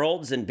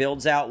worlds and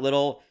builds out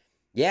little,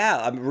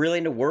 I'm really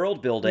into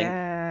world building.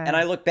 Yeah. And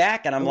I look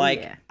back and I'm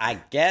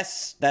I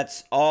guess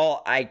that's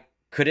all I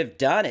could have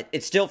done.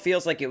 It still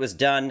feels like it was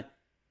done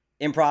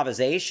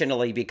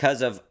improvisationally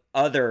because of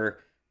other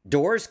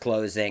doors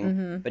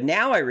closing. But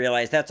now I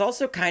realize that's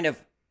also kind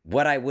of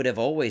what I would have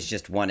always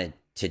just wanted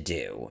to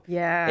do.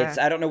 Yeah.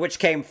 I don't know which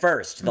came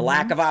first, the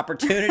lack of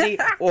opportunity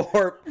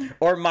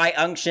or my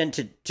unction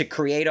to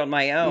create on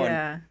my own.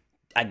 Yeah.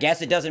 I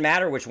guess it doesn't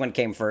matter which one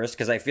came first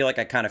because I feel like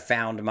I kind of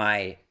found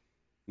my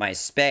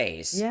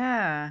space.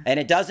 Yeah.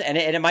 And it doesn't, and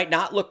it might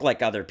not look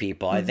like other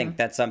people. I think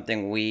that's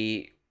something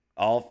we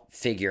all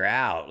figure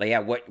out. Like, yeah,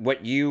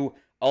 what you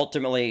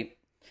ultimately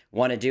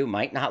want to do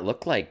might not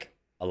look like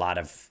a lot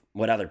of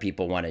what other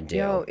people want to do.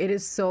 Yo, it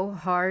is so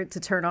hard to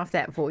turn off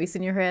that voice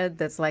in your head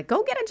that's like,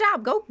 go get a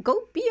job,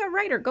 go be a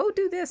writer, go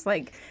do this.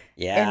 Like,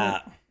 yeah.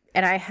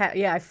 And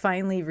I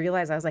finally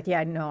realized, I was like,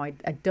 yeah, no, I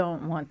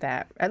don't want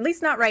that. At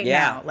least not right Yeah.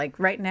 now. Like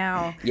right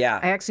now, Yeah.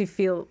 I actually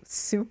feel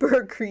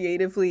super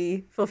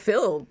creatively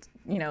fulfilled,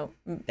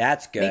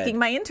 That's good. making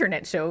my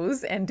internet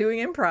shows and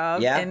doing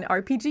improv Yeah. and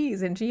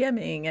RPGs and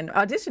GMing and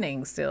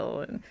auditioning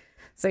still. And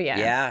so, yeah.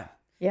 Yeah.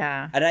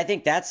 Yeah. And I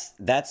think that's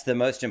the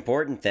most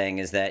important thing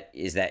is that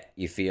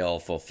you feel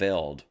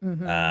fulfilled.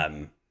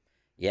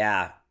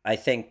 Yeah, I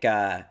think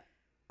I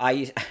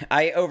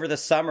over the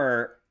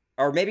summer,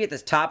 or maybe at the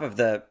top of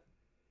the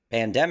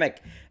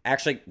pandemic,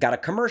 actually got a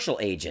commercial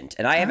agent,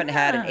 and I haven't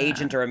had an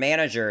agent or a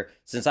manager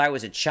since I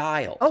was a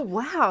child. Oh,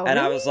 wow. And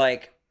I really? was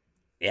like,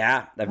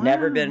 yeah, I've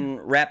never been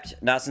repped,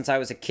 not since I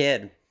was a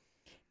kid.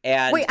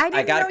 And Wait, I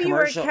didn't got know a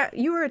commercial.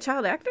 you were a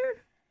child actor?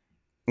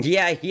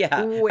 Yeah.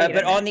 Wait a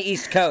But on minute. the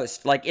East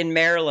Coast, like in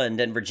Maryland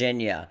and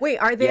Virginia. Wait,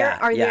 are there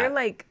Yeah. there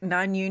like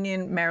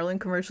non-union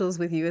Maryland commercials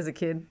with you as a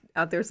kid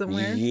out there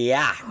somewhere?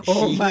 Yeah.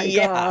 Oh my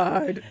Yeah.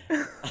 god.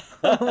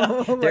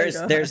 Oh my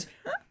God.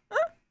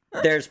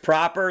 There's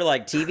proper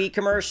like TV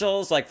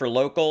commercials like for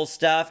local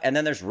stuff, and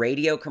then there's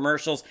radio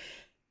commercials.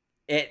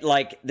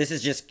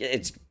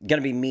 It's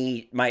gonna be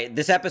me.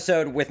 This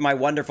episode with my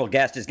wonderful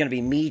guest is gonna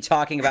be me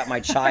talking about my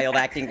child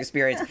acting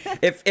experience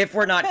if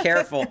we're not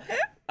careful.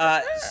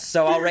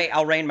 So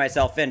I'll rein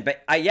myself in.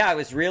 But I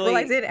was really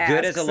Well, I did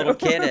good ask, as a little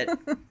so. kid at.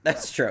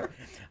 That's true.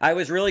 I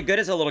was really good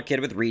as a little kid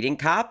with reading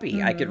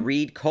copy. I could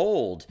read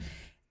cold.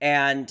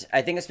 And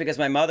I think it's because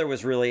my mother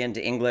was really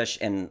into English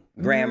and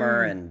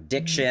grammar and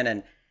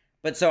diction.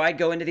 But so I'd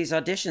go into these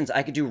auditions.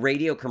 I could do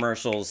radio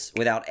commercials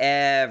without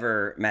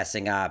ever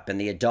messing up. And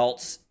the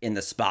adults in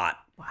the spot,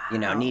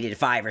 needed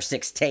 5 or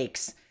 6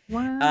 takes.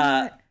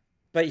 What?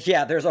 But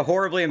yeah, there's a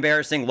horribly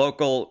embarrassing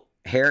local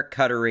hair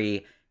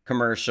cuttery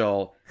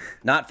commercial,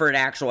 not for an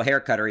actual hair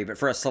cuttery, but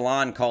for a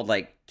salon called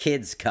like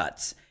Kids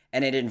Cuts.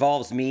 And it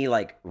involves me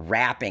like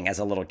rapping as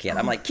a little kid.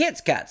 I'm like,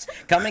 Kids Cuts,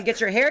 come and get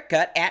your hair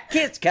cut at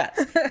Kids Cuts.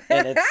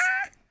 And it's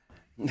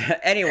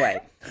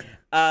anyway.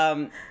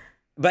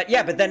 But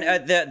then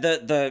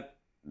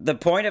the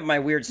point of my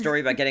weird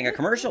story about getting a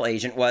commercial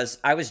agent was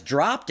I was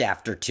dropped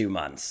after 2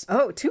 months.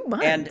 Oh, 2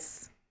 months. And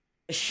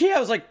yeah, it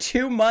was like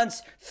 2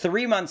 months,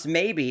 3 months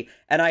maybe,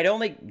 and I'd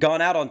only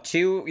gone out on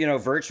 2,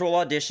 virtual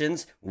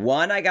auditions.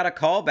 One I got a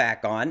call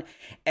back on,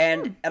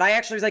 and I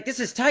actually was like, this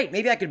is tight.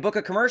 Maybe I could book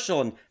a commercial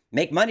and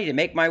make money to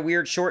make my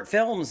weird short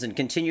films and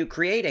continue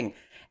creating.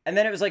 And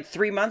then it was like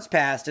 3 months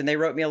passed, and they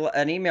wrote me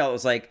an email. It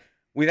was like,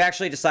 we've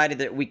actually decided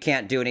that we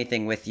can't do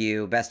anything with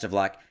you. Best of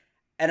luck.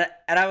 And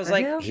I was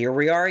like, here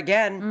we are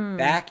again,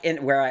 back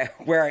in where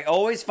I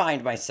always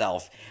find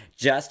myself,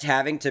 just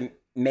having to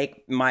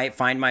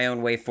find my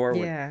own way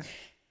forward. Yeah.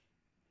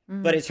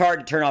 But it's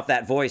hard to turn off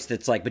that voice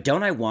that's like, but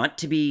don't I want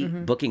to be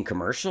booking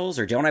commercials,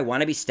 or don't I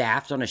want to be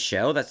staffed on a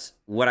show? That's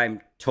what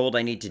I'm told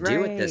I need to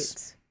do at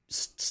this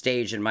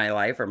stage in my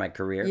life or my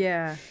career.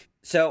 Yeah.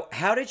 So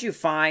how did you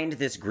find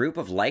this group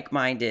of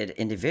like-minded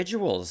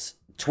individuals?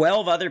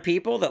 12 other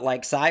people that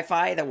like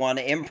sci-fi, that want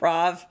to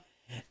improv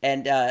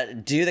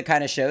and do the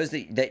kind of shows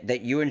that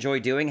you enjoy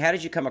doing. How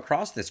did you come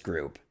across this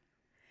group?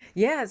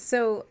 Yeah,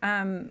 so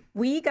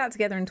we got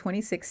together in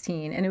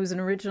 2016, and it was an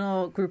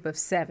original group of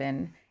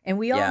 7, and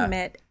we all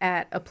met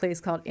at a place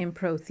called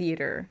Impro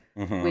Theater,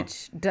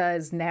 which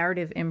does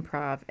narrative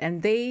improv,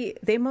 and they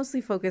mostly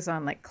focus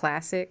on like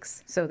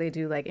classics. So they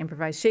do like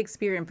improvised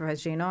Shakespeare,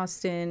 improvised Jane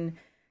Austen,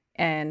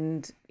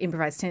 and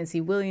improvised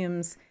Tennessee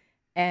Williams,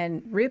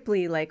 and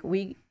Ripley. Like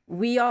we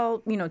all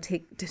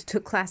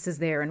took classes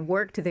there and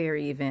worked there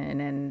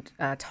even, and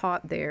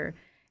taught there.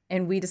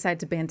 And we decided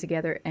to band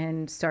together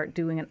and start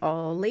doing an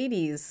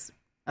all-ladies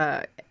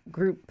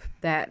group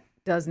that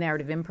does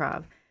narrative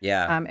improv.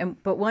 Yeah.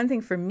 But one thing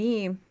for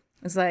me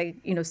is like,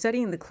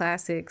 studying the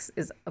classics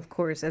is, of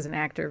course, as an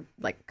actor,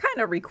 like kind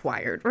of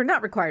required, or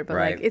not required, but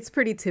Right. like it's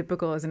pretty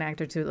typical as an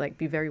actor to like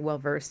be very well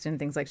versed in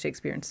things like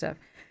Shakespeare and stuff.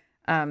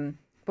 But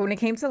when it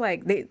came to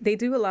like, they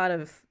do a lot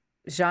of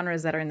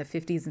genres that are in the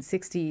 50s and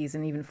 60s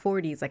and even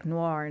 40s, like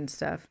noir and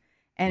stuff.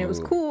 And it was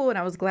cool, and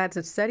I was glad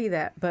to study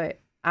that, but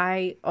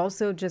I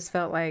also just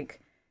felt like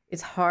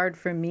it's hard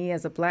for me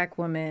as a Black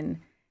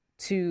woman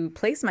to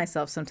place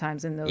myself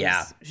sometimes in those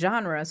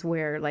genres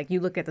where like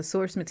you look at the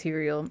source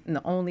material and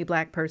the only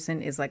Black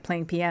person is like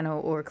playing piano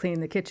or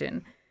cleaning the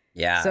kitchen.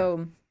 Yeah.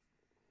 So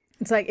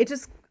it's like,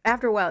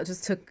 after a while, it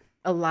just took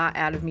a lot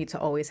out of me to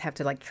always have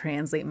to like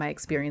translate my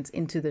experience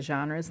into the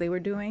genres they were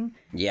doing.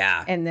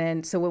 Yeah. And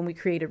then, so when we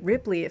created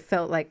Ripley, it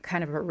felt like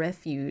kind of a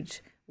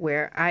refuge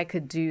where I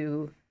could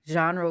do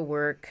genre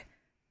work,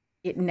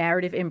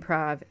 narrative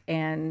improv,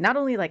 and not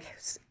only like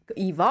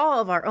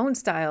evolve our own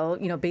style,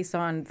 based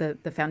on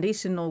the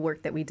foundational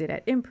work that we did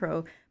at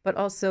Impro, but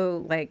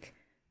also like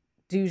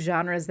do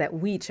genres that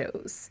we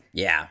chose.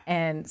 Yeah.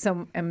 And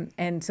so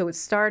it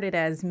started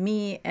as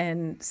me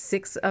and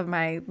 6 of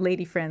my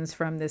lady friends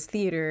from this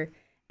theater,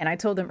 And I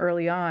told them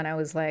early on, I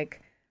was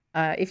like,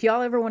 if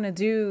y'all ever want to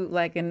do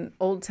like an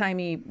old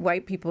timey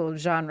white people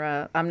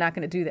genre, I'm not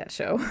going to do that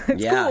show.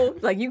 It's cool.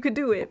 Like you could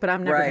do it, but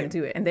I'm never going to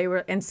do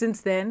it. And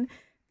since then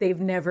they've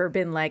never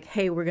been like,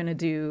 hey, we're going to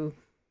do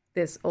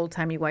this old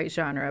timey white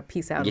genre.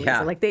 Peace out.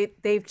 Aliza. Like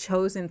they've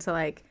chosen to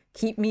like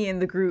keep me in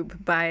the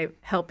group by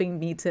helping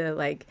me to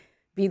like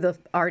be the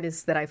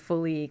artist that I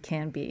fully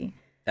can be.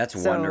 That's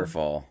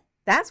wonderful.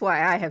 That's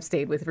why I have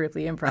stayed with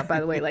Ripley Improv,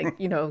 by the way. Like,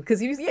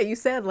 because you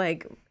said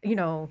like,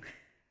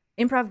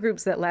 improv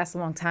groups that last a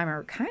long time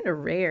are kind of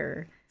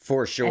rare.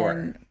 For sure.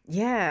 And,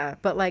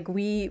 but like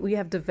we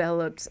have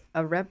developed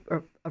a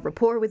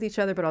rapport with each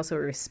other, but also a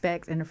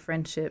respect and a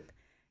friendship.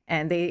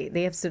 And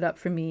they have stood up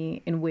for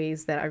me in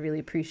ways that I really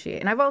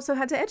appreciate. And I've also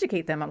had to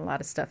educate them on a lot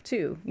of stuff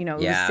too. It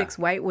was 6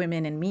 white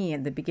women and me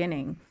in the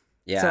beginning.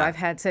 Yeah. So I've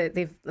had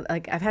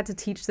to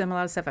teach them a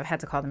lot of stuff. I've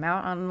had to call them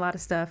out on a lot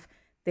of stuff.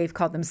 They've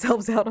called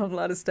themselves out on a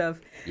lot of stuff.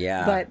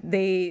 Yeah. But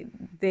they're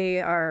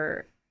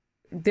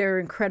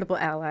incredible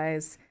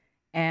allies.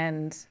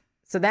 And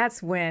so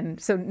that's when,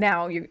 so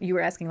now you were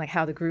asking like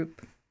how the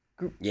group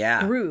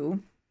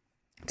grew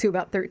to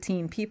about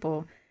 13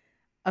 people.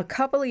 A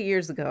couple of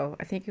years ago,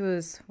 I think it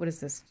was, what is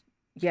this?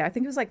 Yeah, I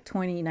think it was like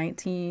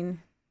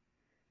 2019.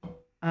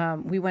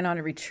 We went on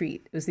a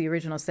retreat. It was the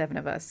original 7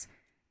 of us.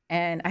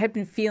 And I had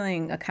been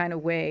feeling a kind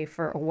of way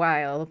for a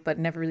while, but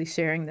never really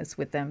sharing this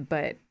with them.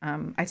 But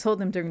I told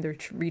them during the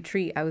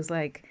retreat, I was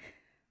like,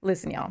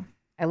 listen, y'all,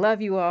 I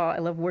love you all. I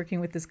love working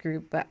with this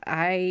group, but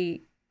I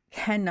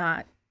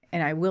cannot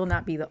and I will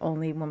not be the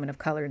only woman of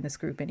color in this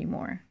group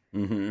anymore.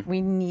 Mm-hmm.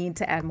 We need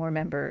to add more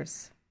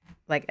members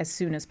like as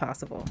soon as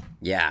possible.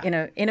 Yeah. In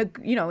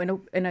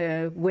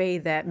a way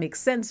that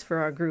makes sense for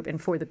our group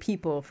and for the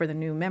people, for the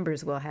new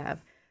members we'll have.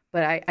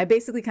 But I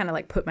basically kind of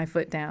like put my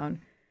foot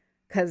down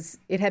because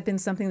it had been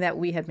something that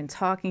we had been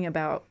talking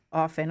about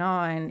off and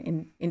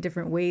on in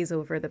different ways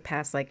over the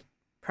past like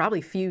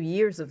probably few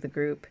years of the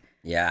group.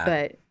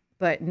 Yeah.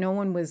 But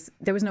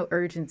there was no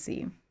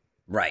urgency.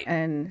 Right.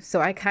 And so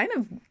I kind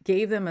of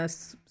gave them a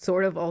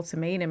sort of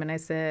ultimatum and I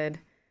said,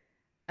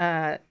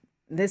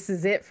 this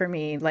is it for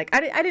me. Like,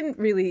 I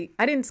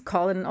didn't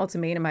call it an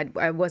ultimatum.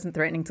 I wasn't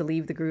threatening to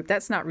leave the group.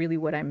 That's not really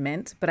what I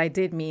meant. But I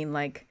did mean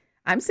like,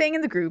 I'm staying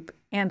in the group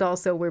and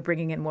also we're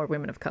bringing in more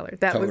women of color.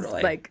 That was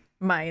like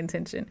my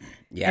intention.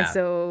 Yeah. And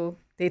so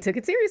they took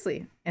it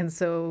seriously. And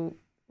so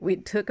we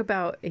took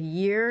about a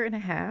year and a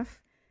half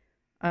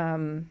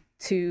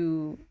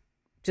to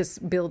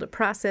just build a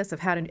process of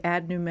how to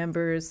add new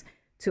members,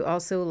 to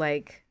also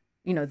like,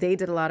 they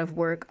did a lot of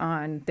work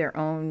on their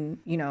own,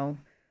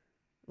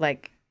 they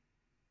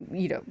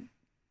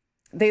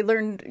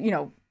learned,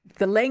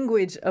 the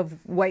language of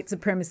white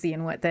supremacy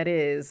and what that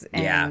is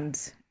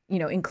and,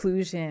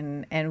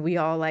 inclusion. And we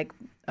all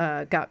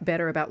got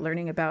better about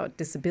learning about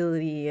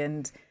disability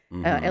and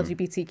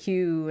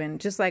LGBTQ and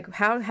just like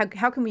how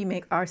can we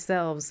make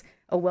ourselves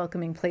a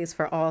welcoming place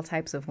for all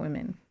types of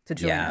women to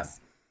join us.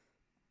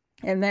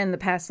 And then the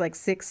past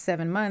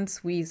 6-7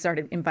 months, we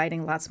started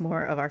inviting lots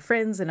more of our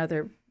friends and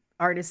other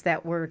artists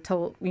that were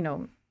told,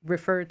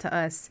 referred to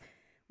us.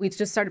 We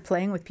just started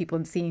playing with people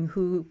and seeing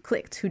who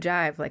clicked, who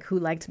jived, like who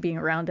liked being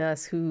around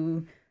us,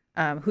 who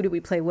did we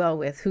play well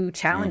with, who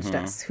challenged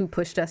us, who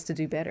pushed us to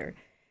do better.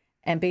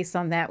 And based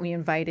on that, we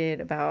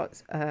invited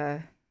about,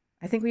 I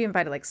think we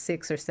invited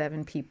 6 or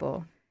 7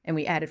 people, and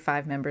we added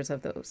 5 members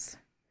of those.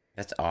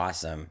 That's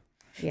awesome.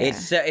 Yeah.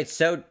 It's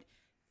so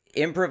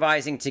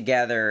improvising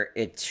together.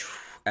 It's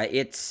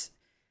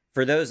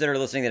for those that are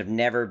listening that have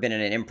never been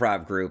in an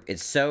improv group,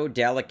 it's so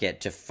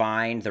delicate to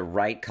find the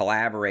right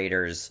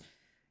collaborators.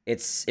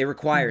 It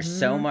requires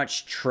so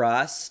much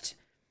trust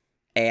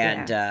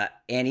and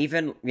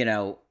even,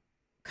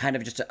 kind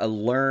of just a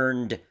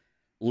learned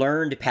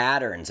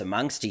patterns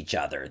amongst each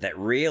other that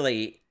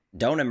really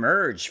don't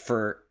emerge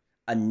for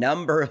a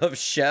number of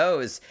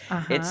shows.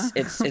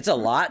 It's a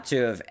lot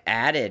to have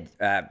added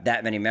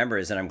that many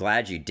members, and I'm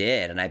glad you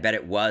did. And I bet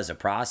it was a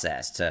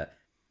process to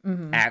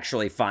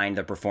actually find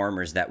the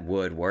performers that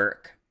would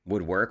work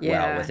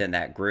well within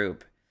that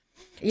group.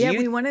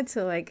 We wanted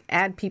to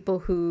add people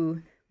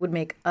who would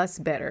make us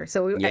better.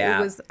 So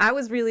I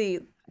was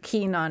really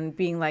keen on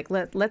being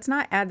let's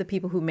not add the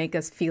people who make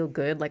us feel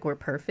good like we're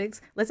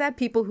perfect. Let's add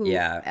people who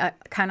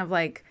kind of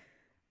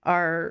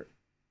are.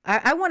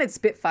 I wanted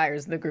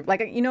spitfires in the group,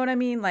 you know what I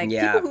mean?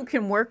 People who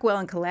can work well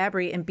and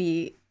collaborate and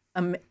be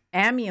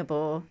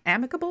amicable,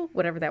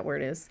 whatever that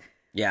word is.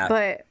 Yeah.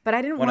 But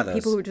I didn't want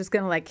people who are just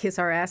gonna kiss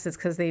our asses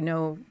because they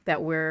know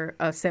that we're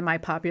a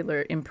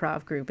semi-popular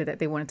improv group and that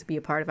they wanted to be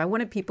a part of. I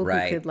wanted people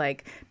who could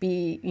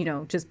be,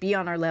 just be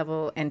on our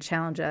level and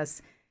challenge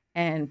us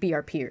and be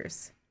our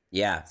peers.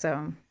 Yeah.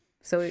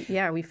 So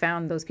we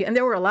found those people, and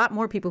there were a lot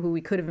more people who we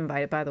could have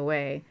invited, by the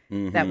way,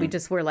 that we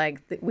just were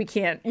we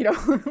can't,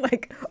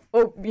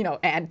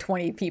 add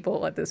 20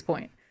 people at this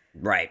point.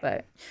 Right.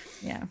 But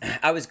yeah,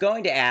 I was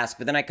going to ask,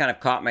 but then I kind of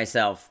caught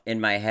myself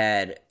in my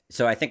head.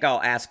 So I think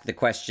I'll ask the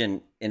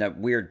question in a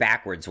weird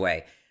backwards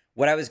way.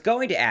 What I was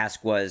going to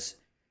ask was,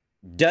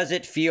 does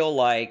it feel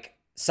like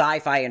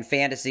sci-fi and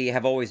fantasy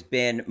have always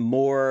been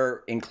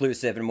more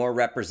inclusive and more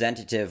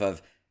representative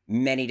of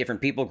many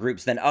different people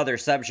groups than other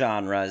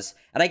subgenres.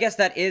 And I guess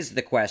that is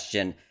the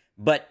question.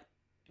 But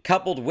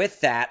coupled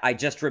with that, I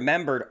just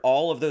remembered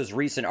all of those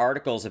recent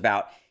articles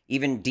about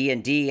even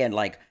D&D and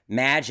like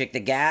Magic the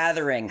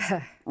Gathering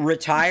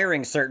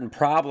retiring certain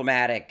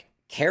problematic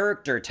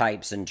character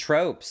types and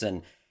tropes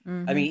and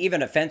I mean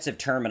even offensive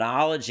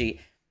terminology.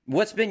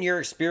 What's been your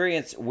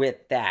experience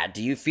with that?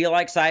 Do you feel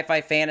like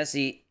sci-fi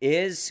fantasy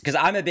is, because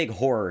I'm a big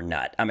horror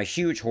nut. I'm a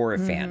huge horror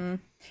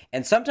fan.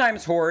 And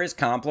sometimes horror is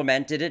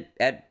complimented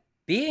at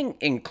being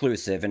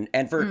inclusive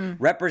and for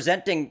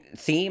representing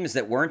themes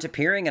that weren't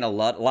appearing in a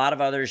lot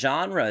of other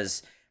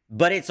genres.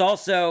 But it's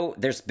also,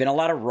 there's been a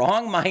lot of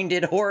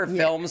wrong-minded horror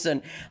films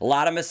and a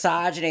lot of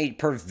misogyny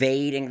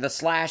pervading the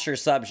slasher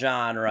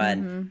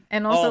subgenre.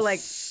 And also like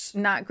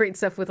not great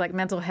stuff with like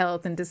mental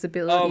health and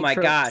disability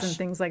tropes and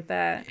things like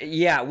that.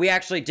 Yeah, we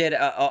actually did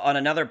on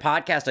another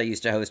podcast I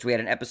used to host, we had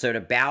an episode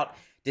about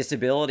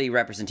disability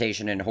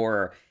representation in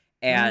horror.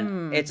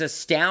 And it's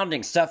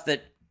astounding stuff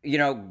that, you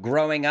know,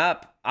 growing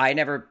up, I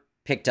never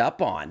picked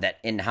up on that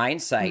in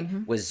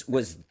hindsight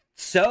was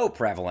so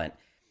prevalent.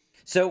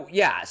 So,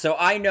 yeah, so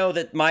I know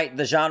that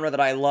the genre that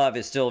I love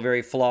is still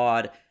very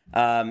flawed,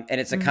 and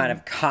it's a kind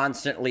of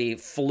constantly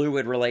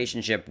fluid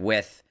relationship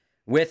with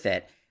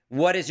it.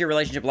 What is your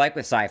relationship like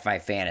with sci-fi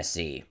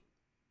fantasy?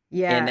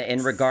 Yeah.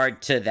 In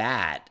regard to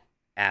that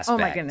aspect? Oh,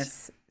 my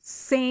goodness.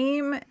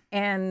 Same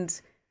and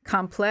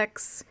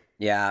complex.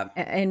 Yeah.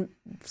 And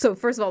so,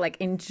 first of all, like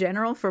in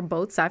general, for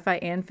both sci-fi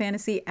and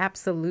fantasy,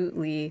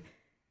 absolutely,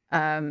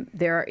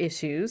 there are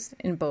issues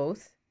in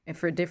both and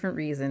for different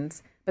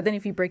reasons. But then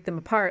if you break them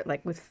apart,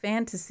 like with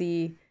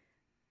fantasy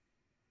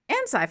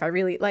and sci-fi,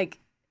 really, like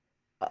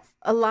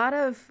a lot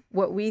of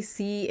what we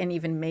see and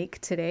even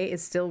make today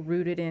is still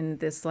rooted in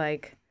this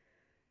like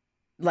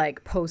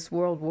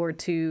post-World War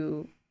II,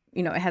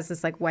 you know, it has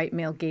this like white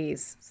male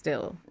gaze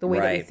still. The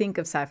way that we think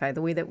of sci-fi,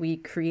 the way that we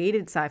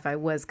created sci-fi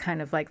was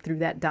kind of like through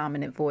that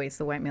dominant voice,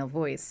 the white male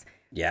voice.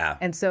 Yeah.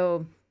 And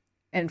so,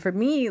 and for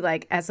me,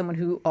 like as someone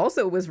who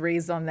also was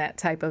raised on that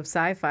type of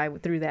sci-fi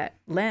through that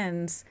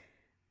lens,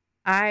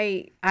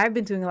 I've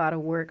been doing a lot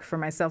of work for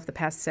myself the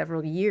past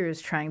several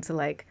years trying to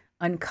like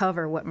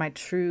uncover what my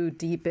true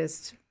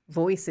deepest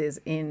voice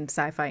is in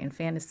sci-fi and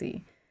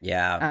fantasy.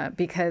 Yeah.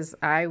 Because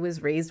I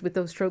was raised with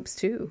those tropes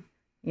too,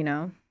 you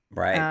know?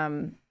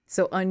 Right.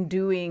 So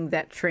undoing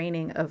that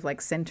training of like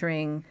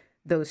centering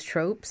those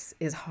tropes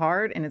is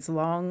hard and it's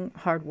long,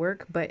 hard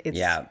work, but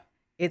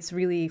it's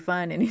really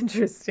fun and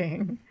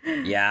interesting.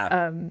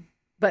 Yeah.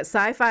 But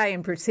sci-fi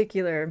in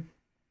particular,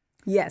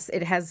 yes,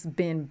 it has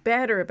been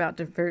better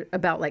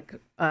about like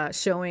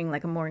showing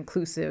like a more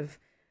inclusive,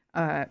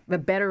 a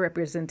better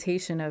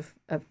representation of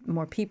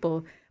more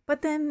people.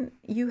 But then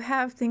you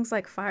have things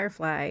like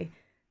Firefly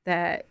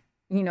that,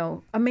 you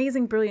know,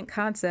 amazing, brilliant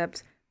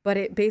concept, but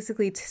it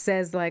basically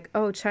says like,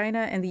 oh, China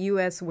and the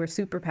US were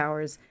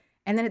superpowers.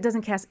 And then it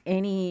doesn't cast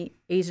any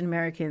Asian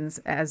Americans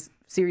as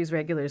series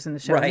regulars in the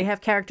show. Right. They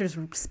have characters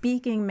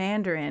speaking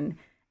Mandarin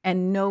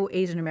and no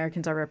Asian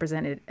Americans are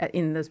represented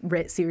in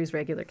the series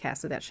regular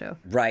cast of that show.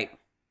 Right.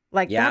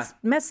 Like, that's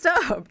messed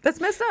up.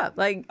 That's messed up.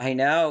 Like, I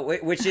know,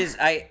 which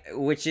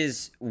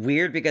is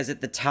weird because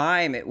at the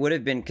time it would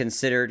have been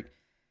considered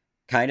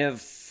kind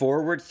of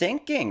forward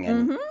thinking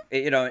and,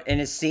 you know, and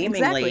it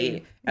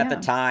seemingly at the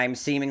time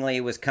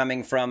seemingly was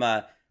coming from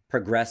a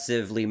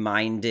progressively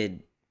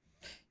minded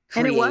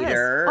creator. And it was.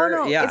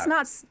 Oh, no, it's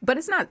not, but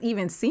it's not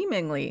even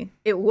seemingly.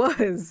 It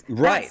was.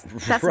 Right.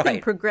 That's the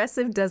thing.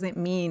 Progressive doesn't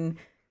mean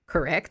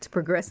correct.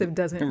 Progressive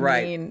doesn't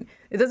mean,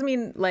 it doesn't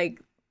mean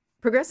like,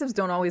 progressives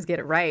don't always get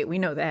it right. We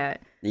know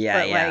that.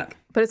 Yeah,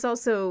 but it's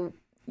also,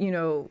 you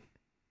know,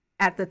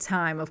 at the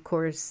time, of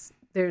course,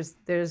 there's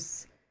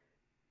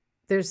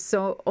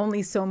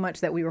only so much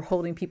that we were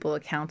holding people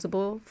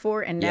accountable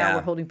for, and now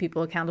we're holding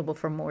people accountable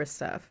for more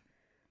stuff.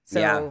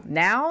 So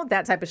now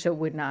that type of show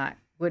would not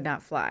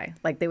fly.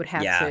 Like they would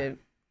have to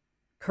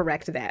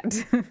correct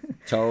that.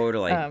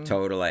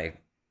 Totally.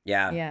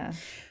 Yeah.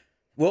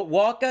 Well,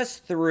 walk us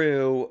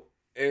through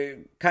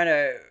kind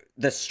of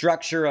the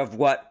structure of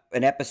what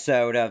an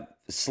episode of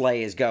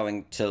Slay is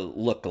going to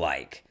look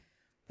like.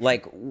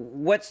 Like,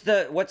 what's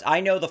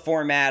I know the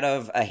format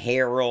of a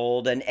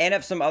Herald and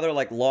of some other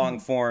like long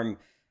form,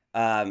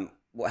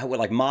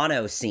 like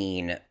mono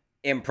scene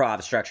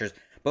improv structures.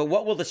 But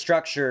what will the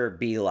structure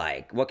be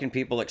like? What can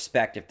people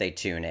expect if they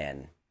tune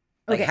in?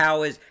 Like,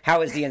 how is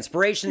the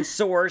inspiration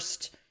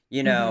sourced?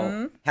 You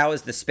know, how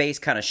is the space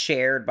kind of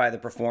shared by the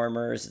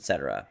performers,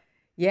 etc.?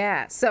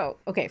 Yeah. So,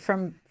 okay,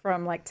 from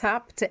like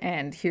top to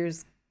end,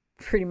 here's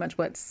pretty much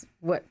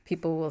what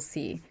people will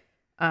see.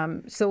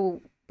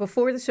 So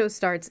before the show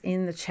starts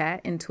in the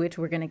chat in Twitch,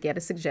 we're going to get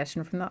a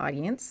suggestion from the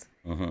audience.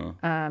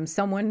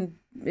 Someone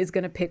is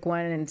going to pick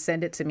one and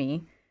send it to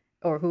me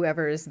or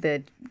whoever is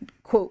the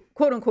quote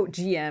unquote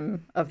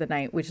GM of the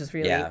night, which is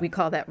really, we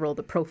call that role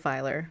the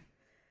profiler.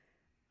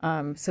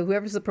 So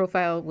whoever's the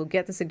profile will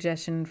get the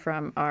suggestion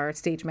from our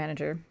stage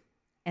manager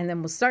and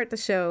then we'll start the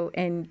show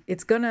and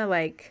it's going to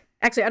like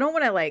Actually, I don't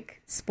want to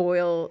like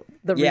spoil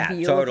the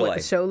reveal of what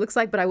the show looks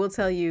like, but I will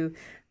tell you,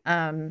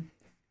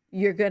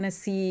 you're going to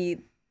see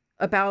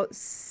about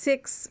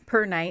 6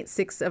 per night,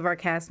 6 of our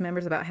cast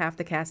members, about half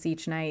the cast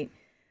each night.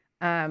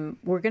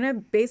 We're going to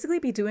basically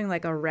be doing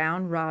like a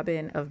round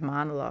robin of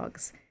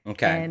monologues.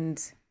 Okay.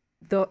 And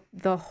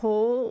the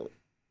whole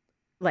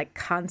like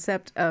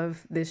concept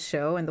of this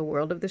show and the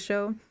world of the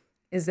show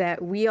is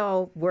that we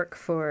all work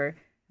for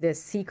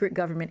this secret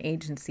government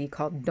agency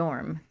called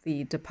DORM,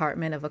 the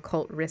Department of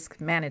Occult Risk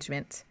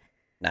Management.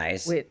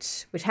 Nice.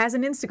 Which has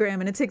an Instagram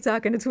and a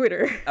TikTok and a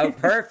Twitter. Oh,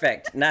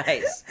 perfect.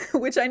 Nice.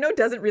 Which I know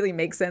doesn't really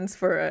make sense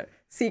for a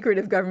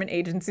secretive government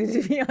agency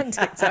to be on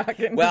TikTok.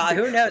 Well,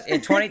 who knows?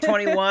 In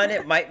 2021,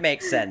 it might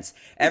make sense.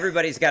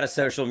 Everybody's got a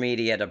social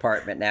media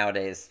department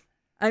nowadays.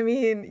 I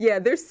mean, yeah,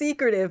 they're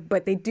secretive,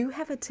 but they do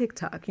have a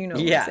TikTok. You know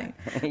what I'm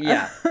saying?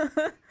 Yeah.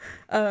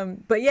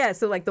 But yeah,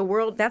 so like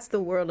that's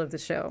the world of the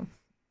show.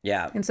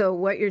 Yeah. And so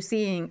what you're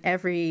seeing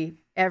every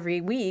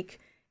week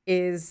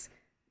is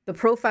the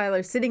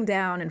profiler sitting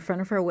down in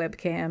front of her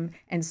webcam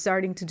and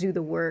starting to do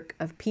the work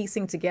of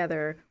piecing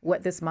together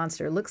what this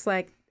monster looks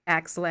like,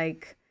 acts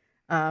like,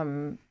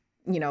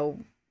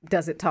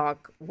 does it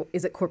talk?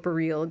 Is it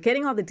corporeal?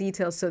 Getting all the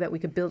details so that we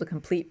could build a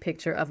complete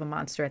picture of a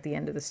monster at the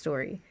end of the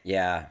story.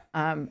 Yeah.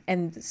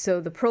 And so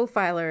the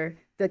profiler,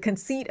 the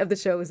conceit of the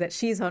show is that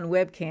she's on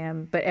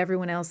webcam, but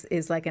everyone else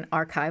is like an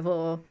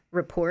archival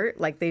report.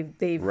 Like they've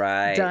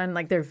done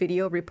like their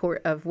video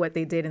report of what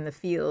they did in the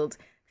field,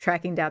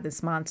 tracking down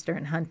this monster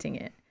and hunting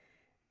it.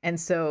 And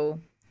so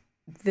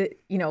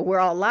we're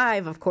all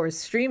live, of course,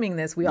 streaming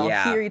this. We all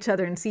hear each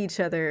other and see each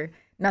other.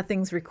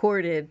 Nothing's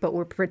recorded, but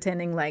we're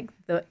pretending like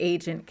the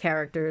agent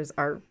characters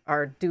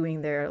are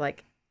doing their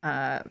like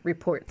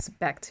reports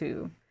back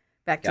to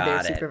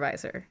their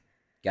supervisor.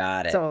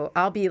 Got it. So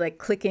I'll be like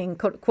clicking,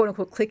 quote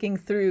unquote, clicking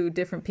through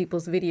different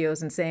people's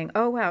videos and saying,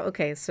 oh, wow,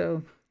 okay,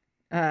 so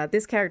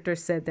this character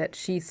said that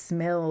she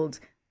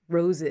smelled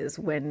roses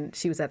when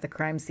she was at the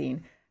crime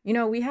scene.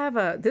 We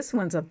have this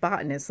one's a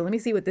botanist, so let me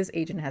see what this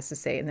agent has to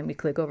say. And then we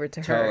click over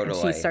to her and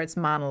she starts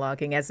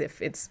monologuing as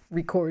if it's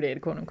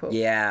recorded, quote unquote.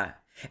 Yeah.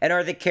 And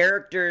are the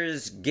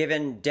characters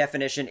given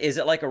definition? Is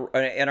it like an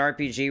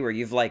RPG where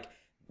you've like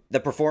the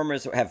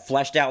performers have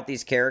fleshed out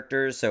these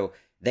characters so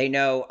they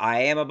know I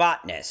am a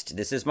botanist,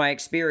 this is my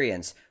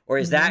experience? Or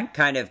is that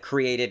kind of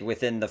created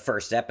within the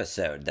first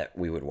episode that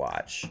we would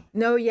watch?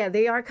 No, yeah,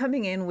 they are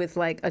coming in with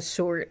like a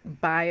short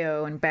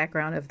bio and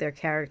background of their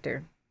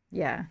character.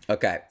 Yeah.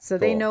 Okay. So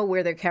they know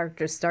where their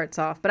character starts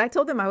off. But I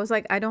told them, I was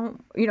like, I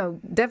don't,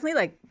 definitely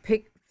like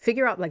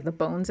figure out like the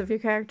bones of your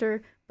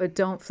character, but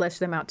don't flesh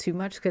them out too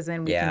much because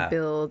then we can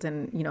build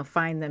and,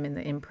 find them in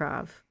the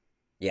improv.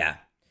 Yeah.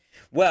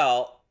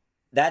 Well,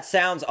 that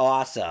sounds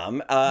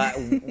awesome.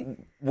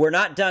 We're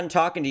not done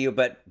talking to you,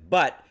 but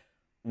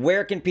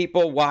where can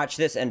people watch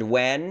this and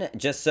when?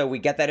 Just so we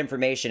get that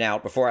information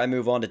out before I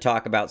move on to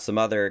talk about some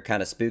other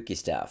kind of spooky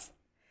stuff.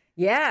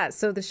 Yeah,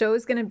 so the show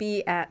is going to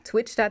be at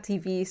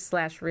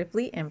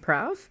twitch.tv/Ripley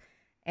Improv.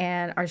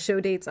 And our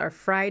show dates are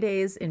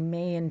Fridays in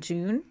May and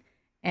June.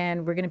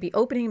 And we're going to be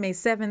opening May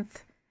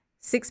 7th,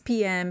 6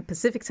 p.m.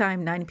 Pacific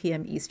time, 9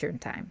 p.m. Eastern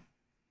time.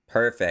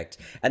 Perfect.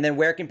 And then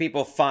where can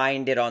people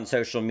find it on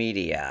social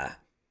media?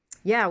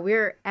 Yeah,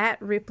 we're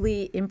at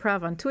Ripley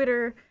Improv on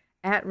Twitter,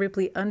 at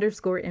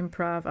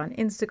Ripley_improv on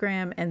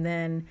Instagram. And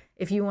then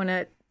if you want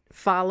to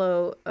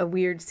follow a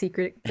weird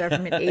secret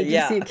government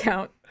agency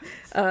account,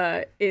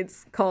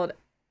 it's called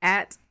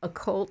at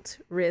Occult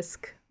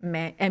Risk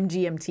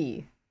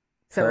MGMT.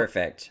 So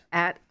perfect.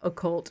 At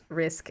Occult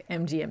Risk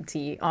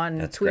MGMT on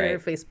That's Twitter,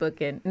 great.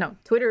 Facebook,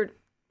 Twitter,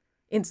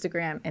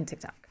 Instagram, and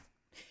TikTok.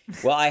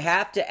 Well, I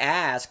have to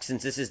ask,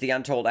 since this is the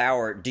Untold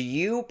Hour, do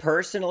you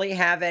personally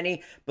have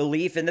any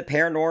belief in the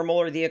paranormal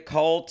or the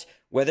occult,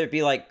 whether it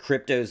be like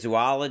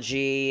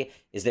cryptozoology?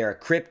 Is there a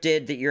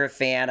cryptid that you're a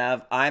fan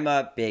of? I'm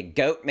a big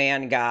goat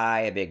man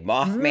guy, a big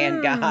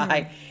mothman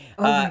guy.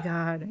 Oh my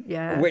God,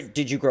 yes.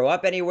 Did you grow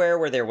up anywhere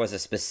where there was a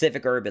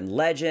specific urban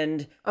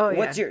legend? Oh,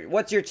 yeah.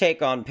 What's your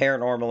take on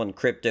paranormal and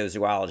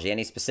cryptozoology?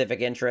 Any specific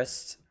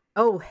interests?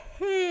 Oh,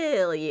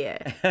 hell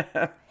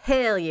yeah.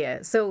 Hell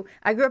yeah. So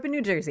I grew up in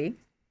New Jersey.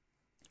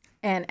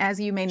 And as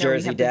you may know,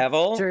 Jersey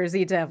Devil.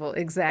 Jersey Devil,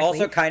 exactly.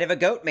 Also kind of a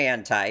goat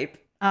man type.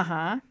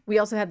 Uh-huh. We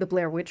also had the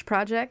Blair Witch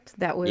Project.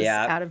 That was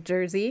out of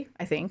Jersey,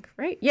 I think,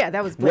 right? Yeah,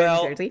 that was Blair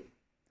in Jersey.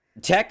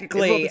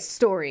 Technically, the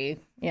story.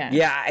 Yeah.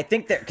 Yeah, I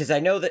think that, because I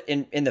know that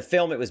in the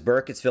film it was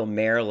Burkittsville,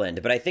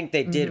 Maryland, but I think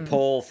they did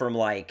pull from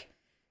like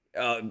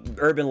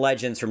urban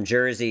legends from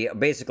Jersey,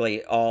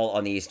 basically all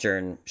on the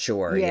Eastern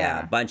Shore.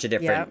 Yeah, a bunch of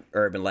different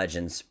urban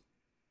legends.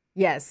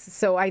 Yes,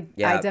 so I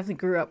definitely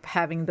grew up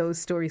having those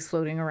stories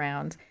floating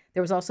around.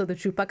 There was also the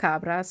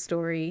Chupacabra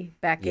story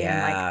back in,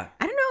 like, I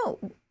don't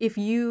know if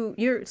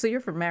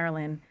you're from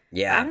Maryland.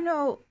 Yeah. I don't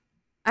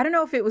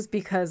know if it was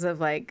because of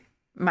like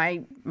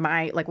my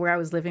like where I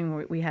was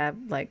living, we have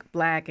like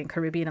Black and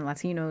Caribbean and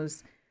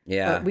Latinos.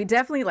 Yeah. But we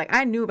definitely, like,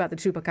 I knew about the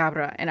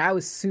Chupacabra and I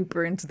was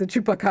super into the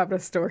Chupacabra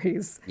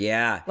stories.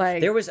 Yeah.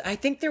 Like, I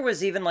think there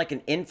was even like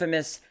an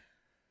infamous,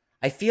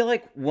 I feel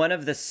like one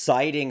of the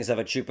sightings of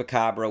a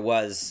chupacabra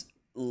was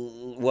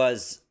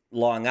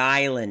Long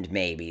Island,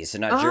 maybe, so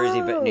not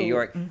Jersey, but New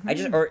York.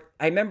 I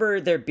remember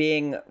there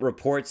being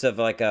reports of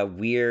like a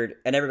weird,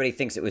 and everybody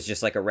thinks it was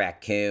just like a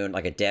raccoon,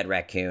 like a dead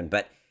raccoon,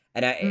 but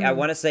I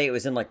want to say it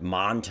was in like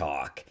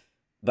Montauk,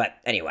 but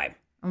anyway,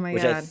 Oh my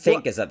which God. I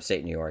think is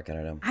upstate New York. I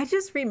don't know. I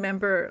just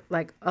remember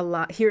like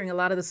hearing a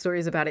lot of the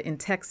stories about it in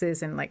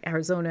Texas and like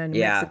Arizona and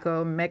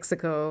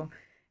Mexico,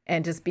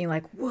 and just being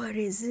like, what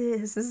is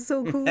this? This is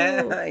so cool.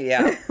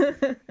 Yeah.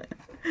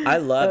 I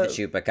love the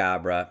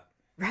chupacabra.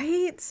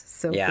 Right?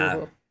 So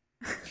cool.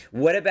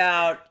 What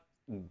about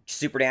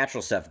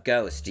supernatural stuff?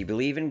 Ghosts. Do you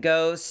believe in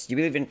ghosts? Do you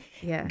believe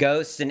in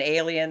ghosts and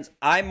aliens?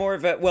 I'm more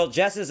of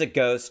Jess is a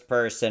ghost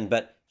person,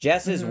 but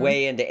Jess is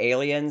way into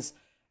aliens.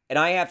 And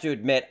I have to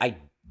admit,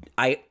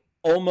 I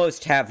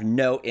almost have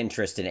no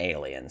interest in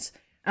aliens.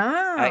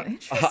 Oh,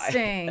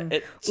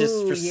 interesting.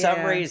 For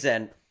some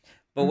reason.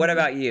 But what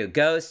about you?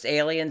 Ghosts,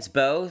 aliens,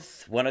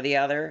 both? One or the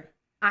other?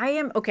 I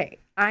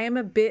am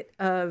a bit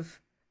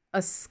of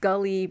a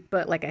Scully,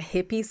 but like a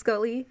hippie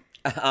Scully.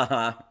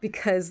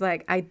 Because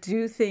like I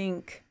do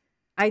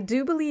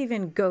believe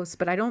in ghosts,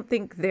 but I don't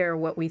think they're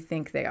what we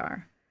think they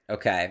are.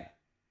 Okay.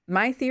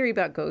 My theory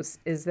about ghosts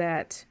is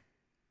that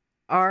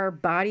our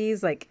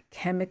bodies like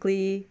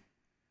chemically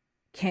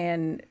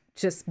can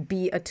just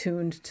be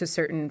attuned to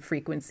certain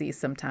frequencies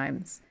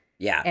sometimes.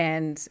 Yeah.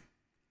 And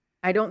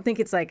I don't think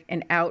it's like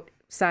an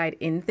outside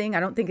in thing. I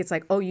don't think it's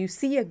like, oh, you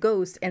see a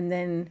ghost and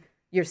then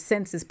your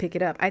senses pick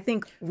it up. I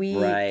think we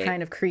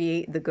kind of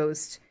create the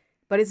ghost,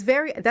 but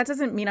that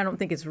doesn't mean I don't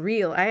think it's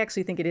real. I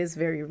actually think it is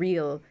very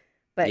real,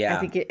 but I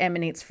think it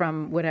emanates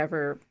from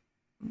whatever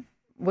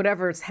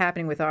is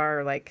happening with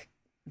our like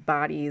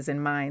bodies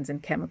and minds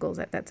and chemicals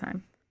at that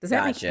time. Does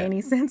that make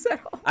any sense at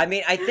all? I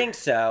mean, I think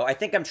so. I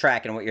think I'm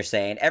tracking what you're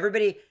saying.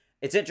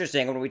 It's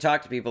interesting when we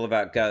talk to people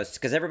about ghosts,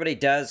 because everybody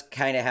does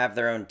kind of have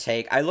their own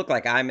take. I look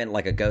like I'm in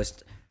like a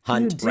ghost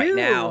hunt right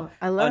now.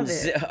 I love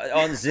it.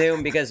 On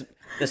Zoom, because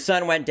the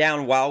sun went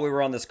down while we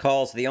were on this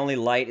call, so the only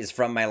light is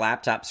from my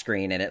laptop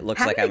screen, and it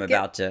looks like I'm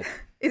about to...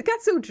 It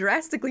got so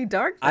drastically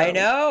dark, though. I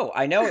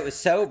know. It was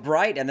so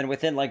bright, and then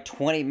within like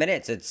 20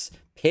 minutes, it's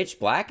pitch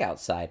black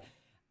outside.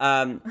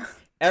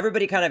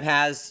 Everybody kind of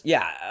has,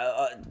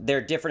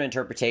 their different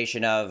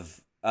interpretation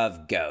of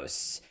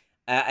ghosts.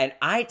 And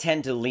I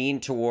tend to lean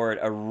toward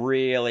a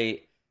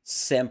really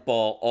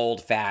simple,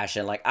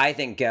 old-fashioned, like, I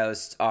think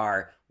ghosts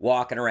are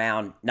walking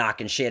around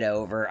knocking shit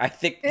over. I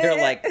think they're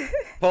like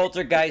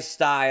poltergeist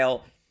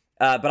style.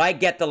 But I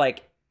get the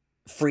like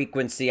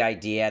frequency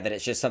idea that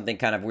it's just something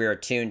kind of we're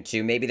attuned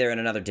to. Maybe they're in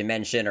another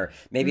dimension, or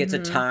maybe it's a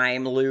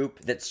time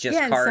loop that's just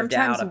carved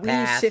out a path.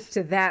 Sometimes we shift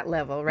to that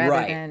level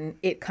rather than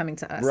it coming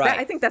to us.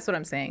 I think that's what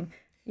I'm saying.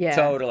 Yeah.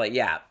 Totally.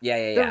 Yeah.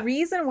 The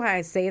reason why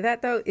I say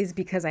that, though, is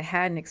because I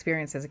had an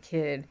experience as a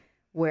kid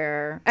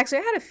where... Actually,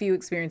 I had a few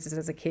experiences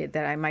as a kid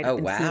that I might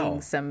have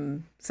been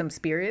seeing some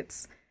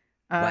spirits.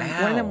 One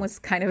of them was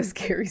kind of a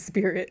scary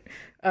spirit.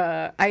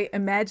 I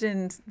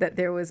imagined that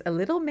there was a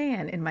little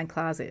man in my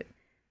closet.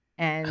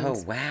 And,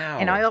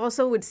 And I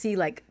also would see,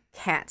 like,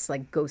 cats,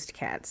 like ghost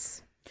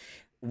cats.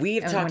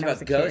 We've talked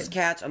about ghost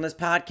cats on this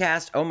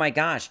podcast. Oh, my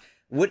gosh.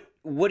 What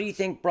do you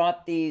think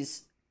brought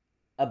these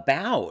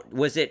about?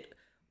 Was it...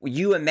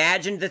 You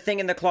imagined the thing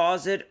in the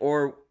closet,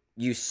 or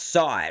you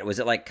saw it? Was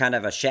it like kind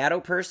of a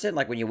shadow person?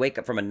 Like when you wake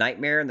up from a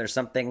nightmare and there's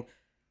something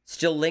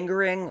still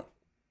lingering?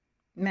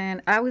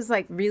 Man, I was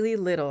like really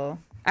little.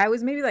 I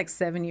was maybe like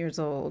 7 years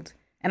old.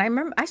 And I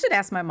remember, I should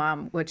ask my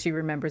mom what she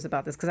remembers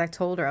about this, because I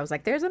told her, I was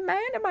like, there's a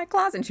man in my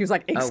closet. And she was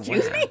like,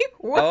 excuse me?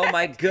 What? Oh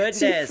my goodness.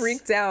 She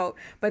freaked out.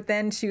 But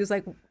then she was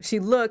like, she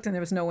looked and there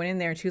was no one in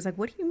there. And she was like,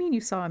 what do you mean you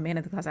saw a man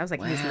in the closet? I was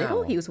like, he was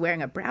little. He was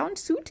wearing a brown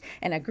suit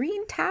and a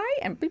green tie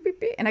and beep, beep,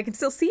 beep. And I can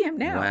still see him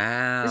now.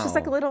 Wow. It was just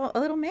like a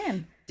little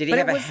man. Did he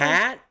have a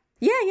hat?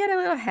 Yeah, he had a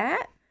little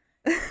hat.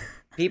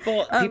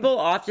 People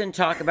often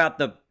talk about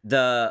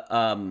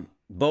the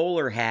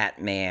bowler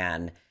hat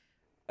man.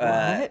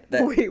 What?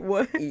 Wait,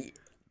 what?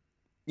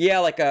 Yeah,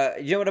 like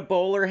you know what a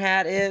bowler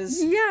hat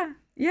is?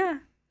 Yeah.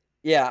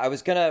 Yeah, I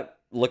was gonna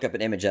look up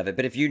an image of it,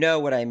 but if you know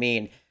what I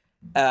mean.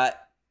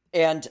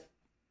 And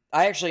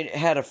I actually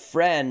had a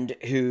friend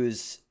who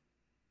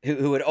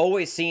had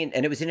always seen,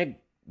 and it was in a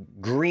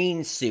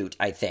green suit,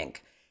 I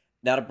think.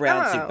 Not a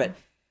brown suit, but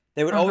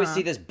they would always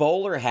see this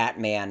bowler hat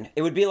man.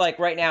 It would be like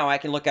right now I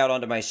can look out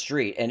onto my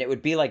street, and it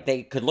would be like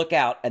they could look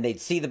out and they'd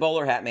see the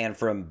bowler hat man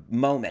for a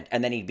moment,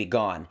 and then he'd be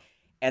gone.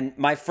 And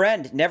my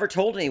friend never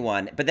told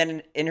anyone, but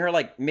then in her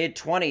like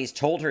mid-20s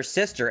told her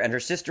sister, and her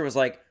sister was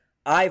like,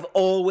 I've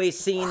always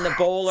seen the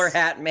bowler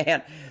hat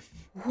man.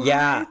 What?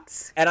 Yeah.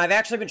 And I've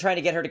actually been trying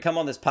to get her to come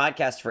on this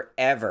podcast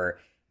forever,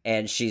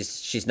 and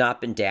she's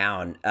not been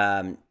down.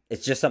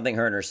 It's just something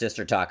her and her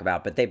sister talk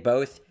about, but they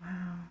both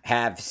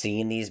have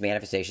seen these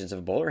manifestations of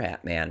a bowler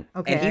hat man.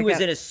 Okay, and he was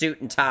in a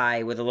suit and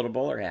tie with a little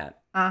bowler hat.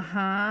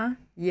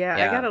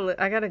 Yeah.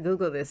 I gotta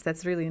Google this.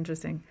 That's really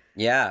interesting.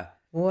 Yeah.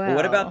 Wow.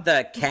 What about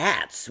the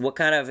cats? What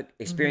kind of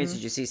experience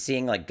did you see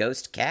seeing like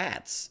ghost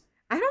cats?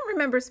 I don't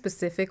remember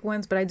specific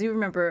ones, but I do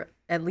remember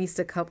at least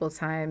a couple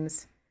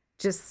times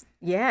just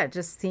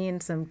seeing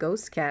some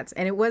ghost cats.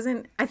 And it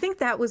wasn't, I think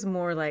that was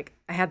more like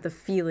I had the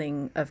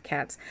feeling of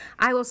cats.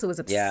 I also was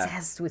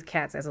obsessed with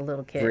cats as a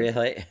little kid.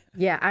 Really?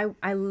 Yeah,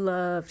 I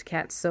loved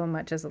cats so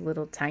much as a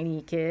little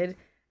tiny kid.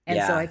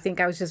 And so I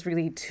think I was just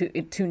really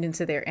tuned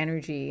into their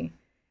energy.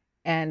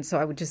 And so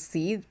I would just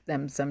see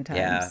them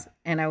sometimes.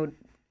 And I would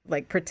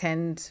like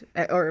pretend,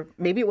 or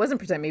maybe it wasn't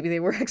pretend, maybe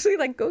they were actually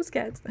like ghost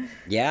cats.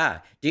 Yeah.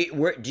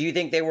 Do you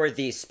think they were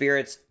the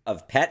spirits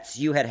of pets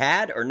you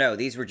had, or no,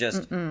 these were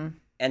just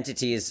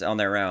entities on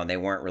their own? They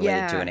weren't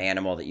related to an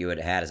animal that you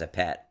had as a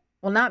pet?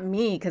 Well, not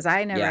me, because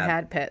I never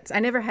had pets. I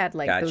never had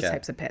like those Gotcha.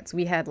 types of pets.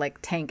 We had like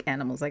tank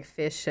animals like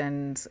fish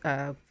and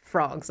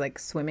frogs, like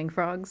swimming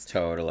frogs.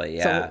 Totally,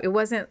 yeah. So it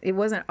wasn't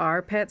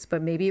our pets,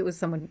 but maybe it was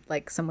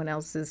someone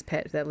else's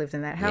pet that lived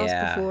in that house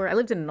before. I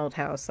lived in an old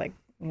house, like,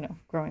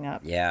 growing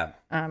up. Yeah.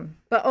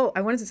 But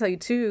I wanted to tell you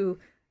too,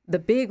 the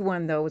big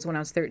one though was when I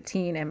was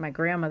 13 and my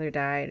grandmother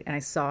died and I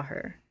saw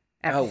her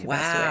after she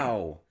passed away.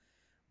 Oh,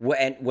 wow.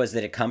 And was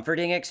it a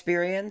comforting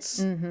experience?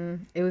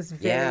 Mm-hmm. It was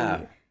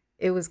very,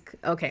 it was,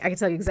 okay, I can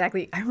tell you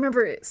exactly. I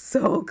remember it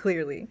so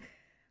clearly.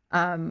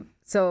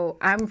 So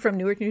I'm from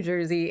Newark, New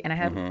Jersey, and I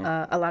have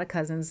a lot of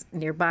cousins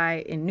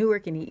nearby in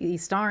Newark and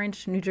East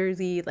Orange, New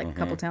Jersey, like a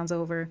couple towns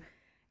over.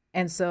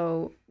 And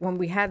so when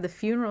we had the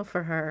funeral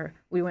for her,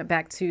 we went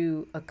back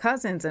to a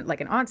cousin's, like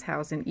an aunt's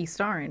house in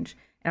East Orange.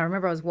 And I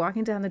remember I was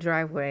walking down the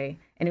driveway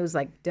and it was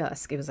like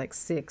dusk. It was like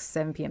 6,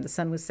 7 p.m. The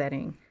sun was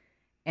setting.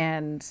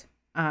 And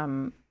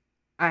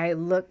I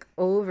look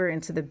over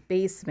into the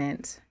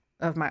basement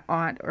of my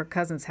aunt or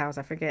cousin's house.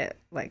 I forget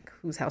like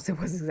whose house it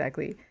was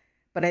exactly.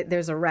 But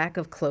there's a rack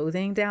of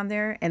clothing down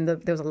there and there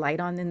was a light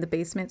on in the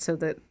basement. So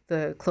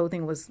the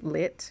clothing was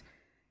lit.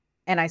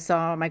 And I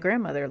saw my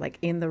grandmother like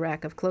in the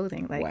rack of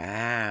clothing, like,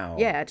 wow.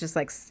 Yeah, just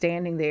like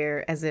standing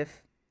there as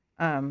if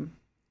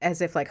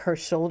like her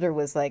shoulder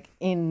was like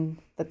in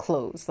the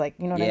clothes, like,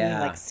 you know what I mean?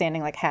 Like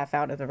standing like half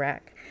out of the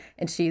rack.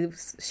 And she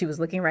was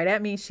looking right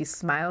at me. She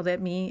smiled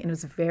at me and it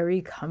was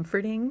very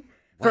comforting.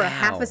 For a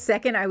half a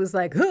second, I was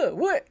like, huh,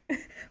 what?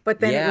 But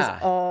then it was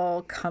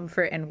all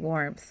comfort and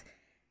warmth.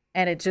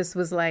 And it just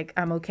was like,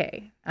 I'm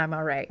okay. I'm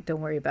all right.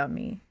 Don't worry about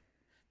me.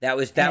 That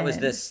was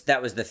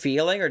the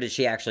feeling, or did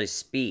she actually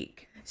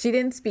speak? She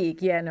didn't speak.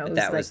 Yeah, no, it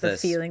was like the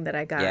feeling that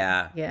I got.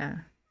 Yeah.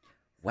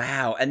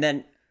 Wow. And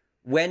then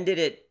when did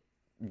it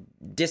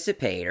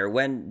dissipate, or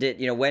when did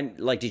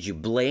you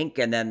blink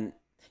and then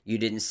you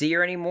didn't see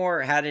her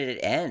anymore? How did it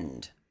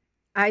end?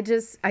 I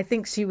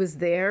think she was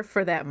there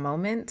for that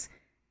moment,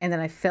 and then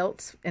I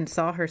felt and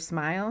saw her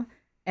smile,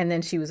 and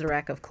then she was a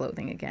rack of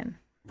clothing again.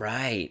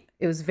 Right.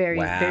 It was very,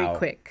 very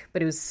quick,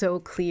 but it was so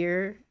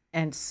clear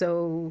and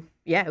so,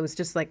 it was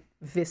just like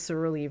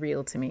viscerally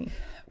real to me.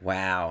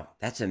 Wow.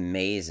 That's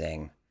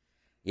amazing.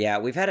 Yeah.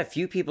 We've had a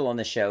few people on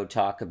the show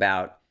talk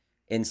about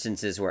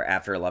instances where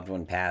after a loved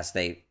one passed,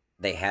 they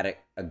had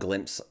a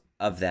glimpse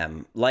of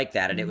them like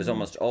that. And it was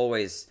almost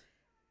always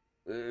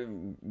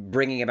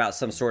bringing about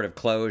some sort of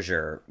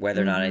closure,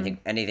 whether or not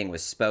anything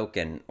was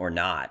spoken or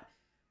not.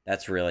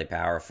 That's really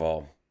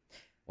powerful.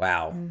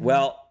 Wow.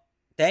 Well,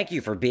 thank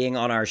you for being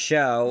on our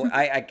show.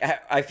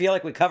 I feel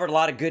like we covered a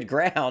lot of good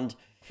ground.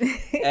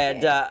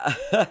 And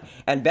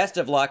best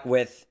of luck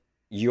with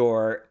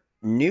your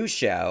new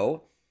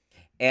show.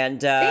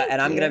 And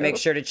I'm going to make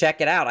sure to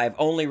check it out. I've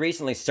only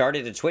recently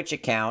started a Twitch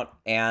account,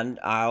 and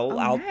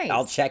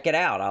I'll check it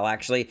out. I'll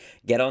actually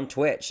get on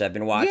Twitch. I've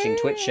been watching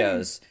Twitch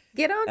shows.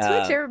 Get on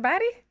Twitch,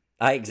 everybody.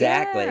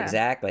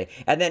 Exactly.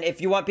 And then if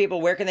you want people,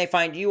 where can they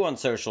find you on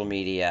social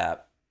media?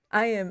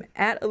 I am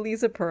at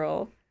Aliza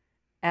Pearl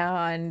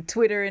on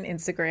Twitter and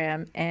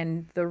Instagram,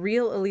 and the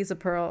real Aliza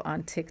Pearl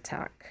on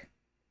TikTok.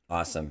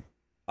 Awesome.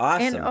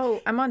 And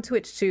I'm on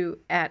Twitch too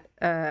at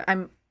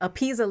I'm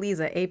Apiza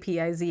Liza,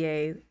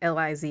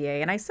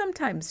 APIZALIZA, and I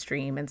sometimes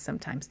stream and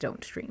sometimes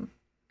don't stream.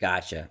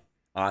 Gotcha.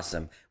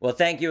 Awesome. Well,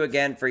 thank you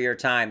again for your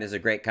time. This was a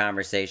great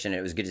conversation.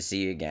 It was good to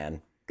see you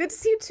again. Good to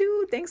see you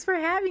too. Thanks for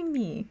having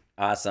me.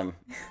 Awesome.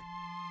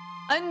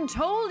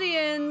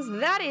 Untoldians,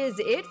 that is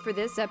it for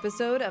this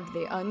episode of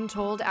The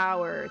Untold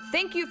Hour.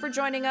 Thank you for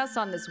joining us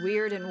on this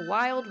weird and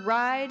wild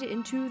ride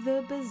into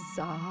the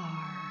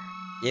bizarre.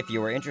 If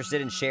you are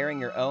interested in sharing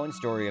your own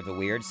story of the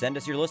weird, send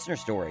us your listener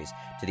stories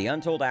to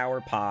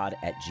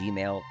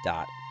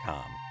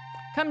theuntoldhourpod@gmail.com.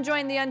 Come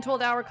join the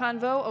Untold Hour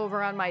Convo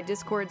over on my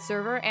Discord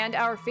server and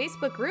our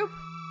Facebook group.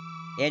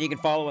 And you can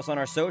follow us on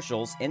our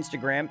socials,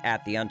 Instagram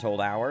at The Untold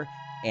Hour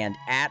and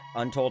at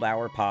Untold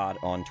Hour Pod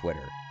on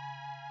Twitter.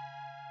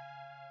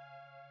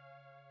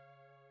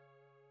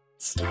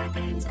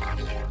 Starburns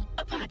Audio.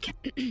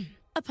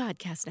 A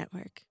podcast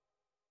network.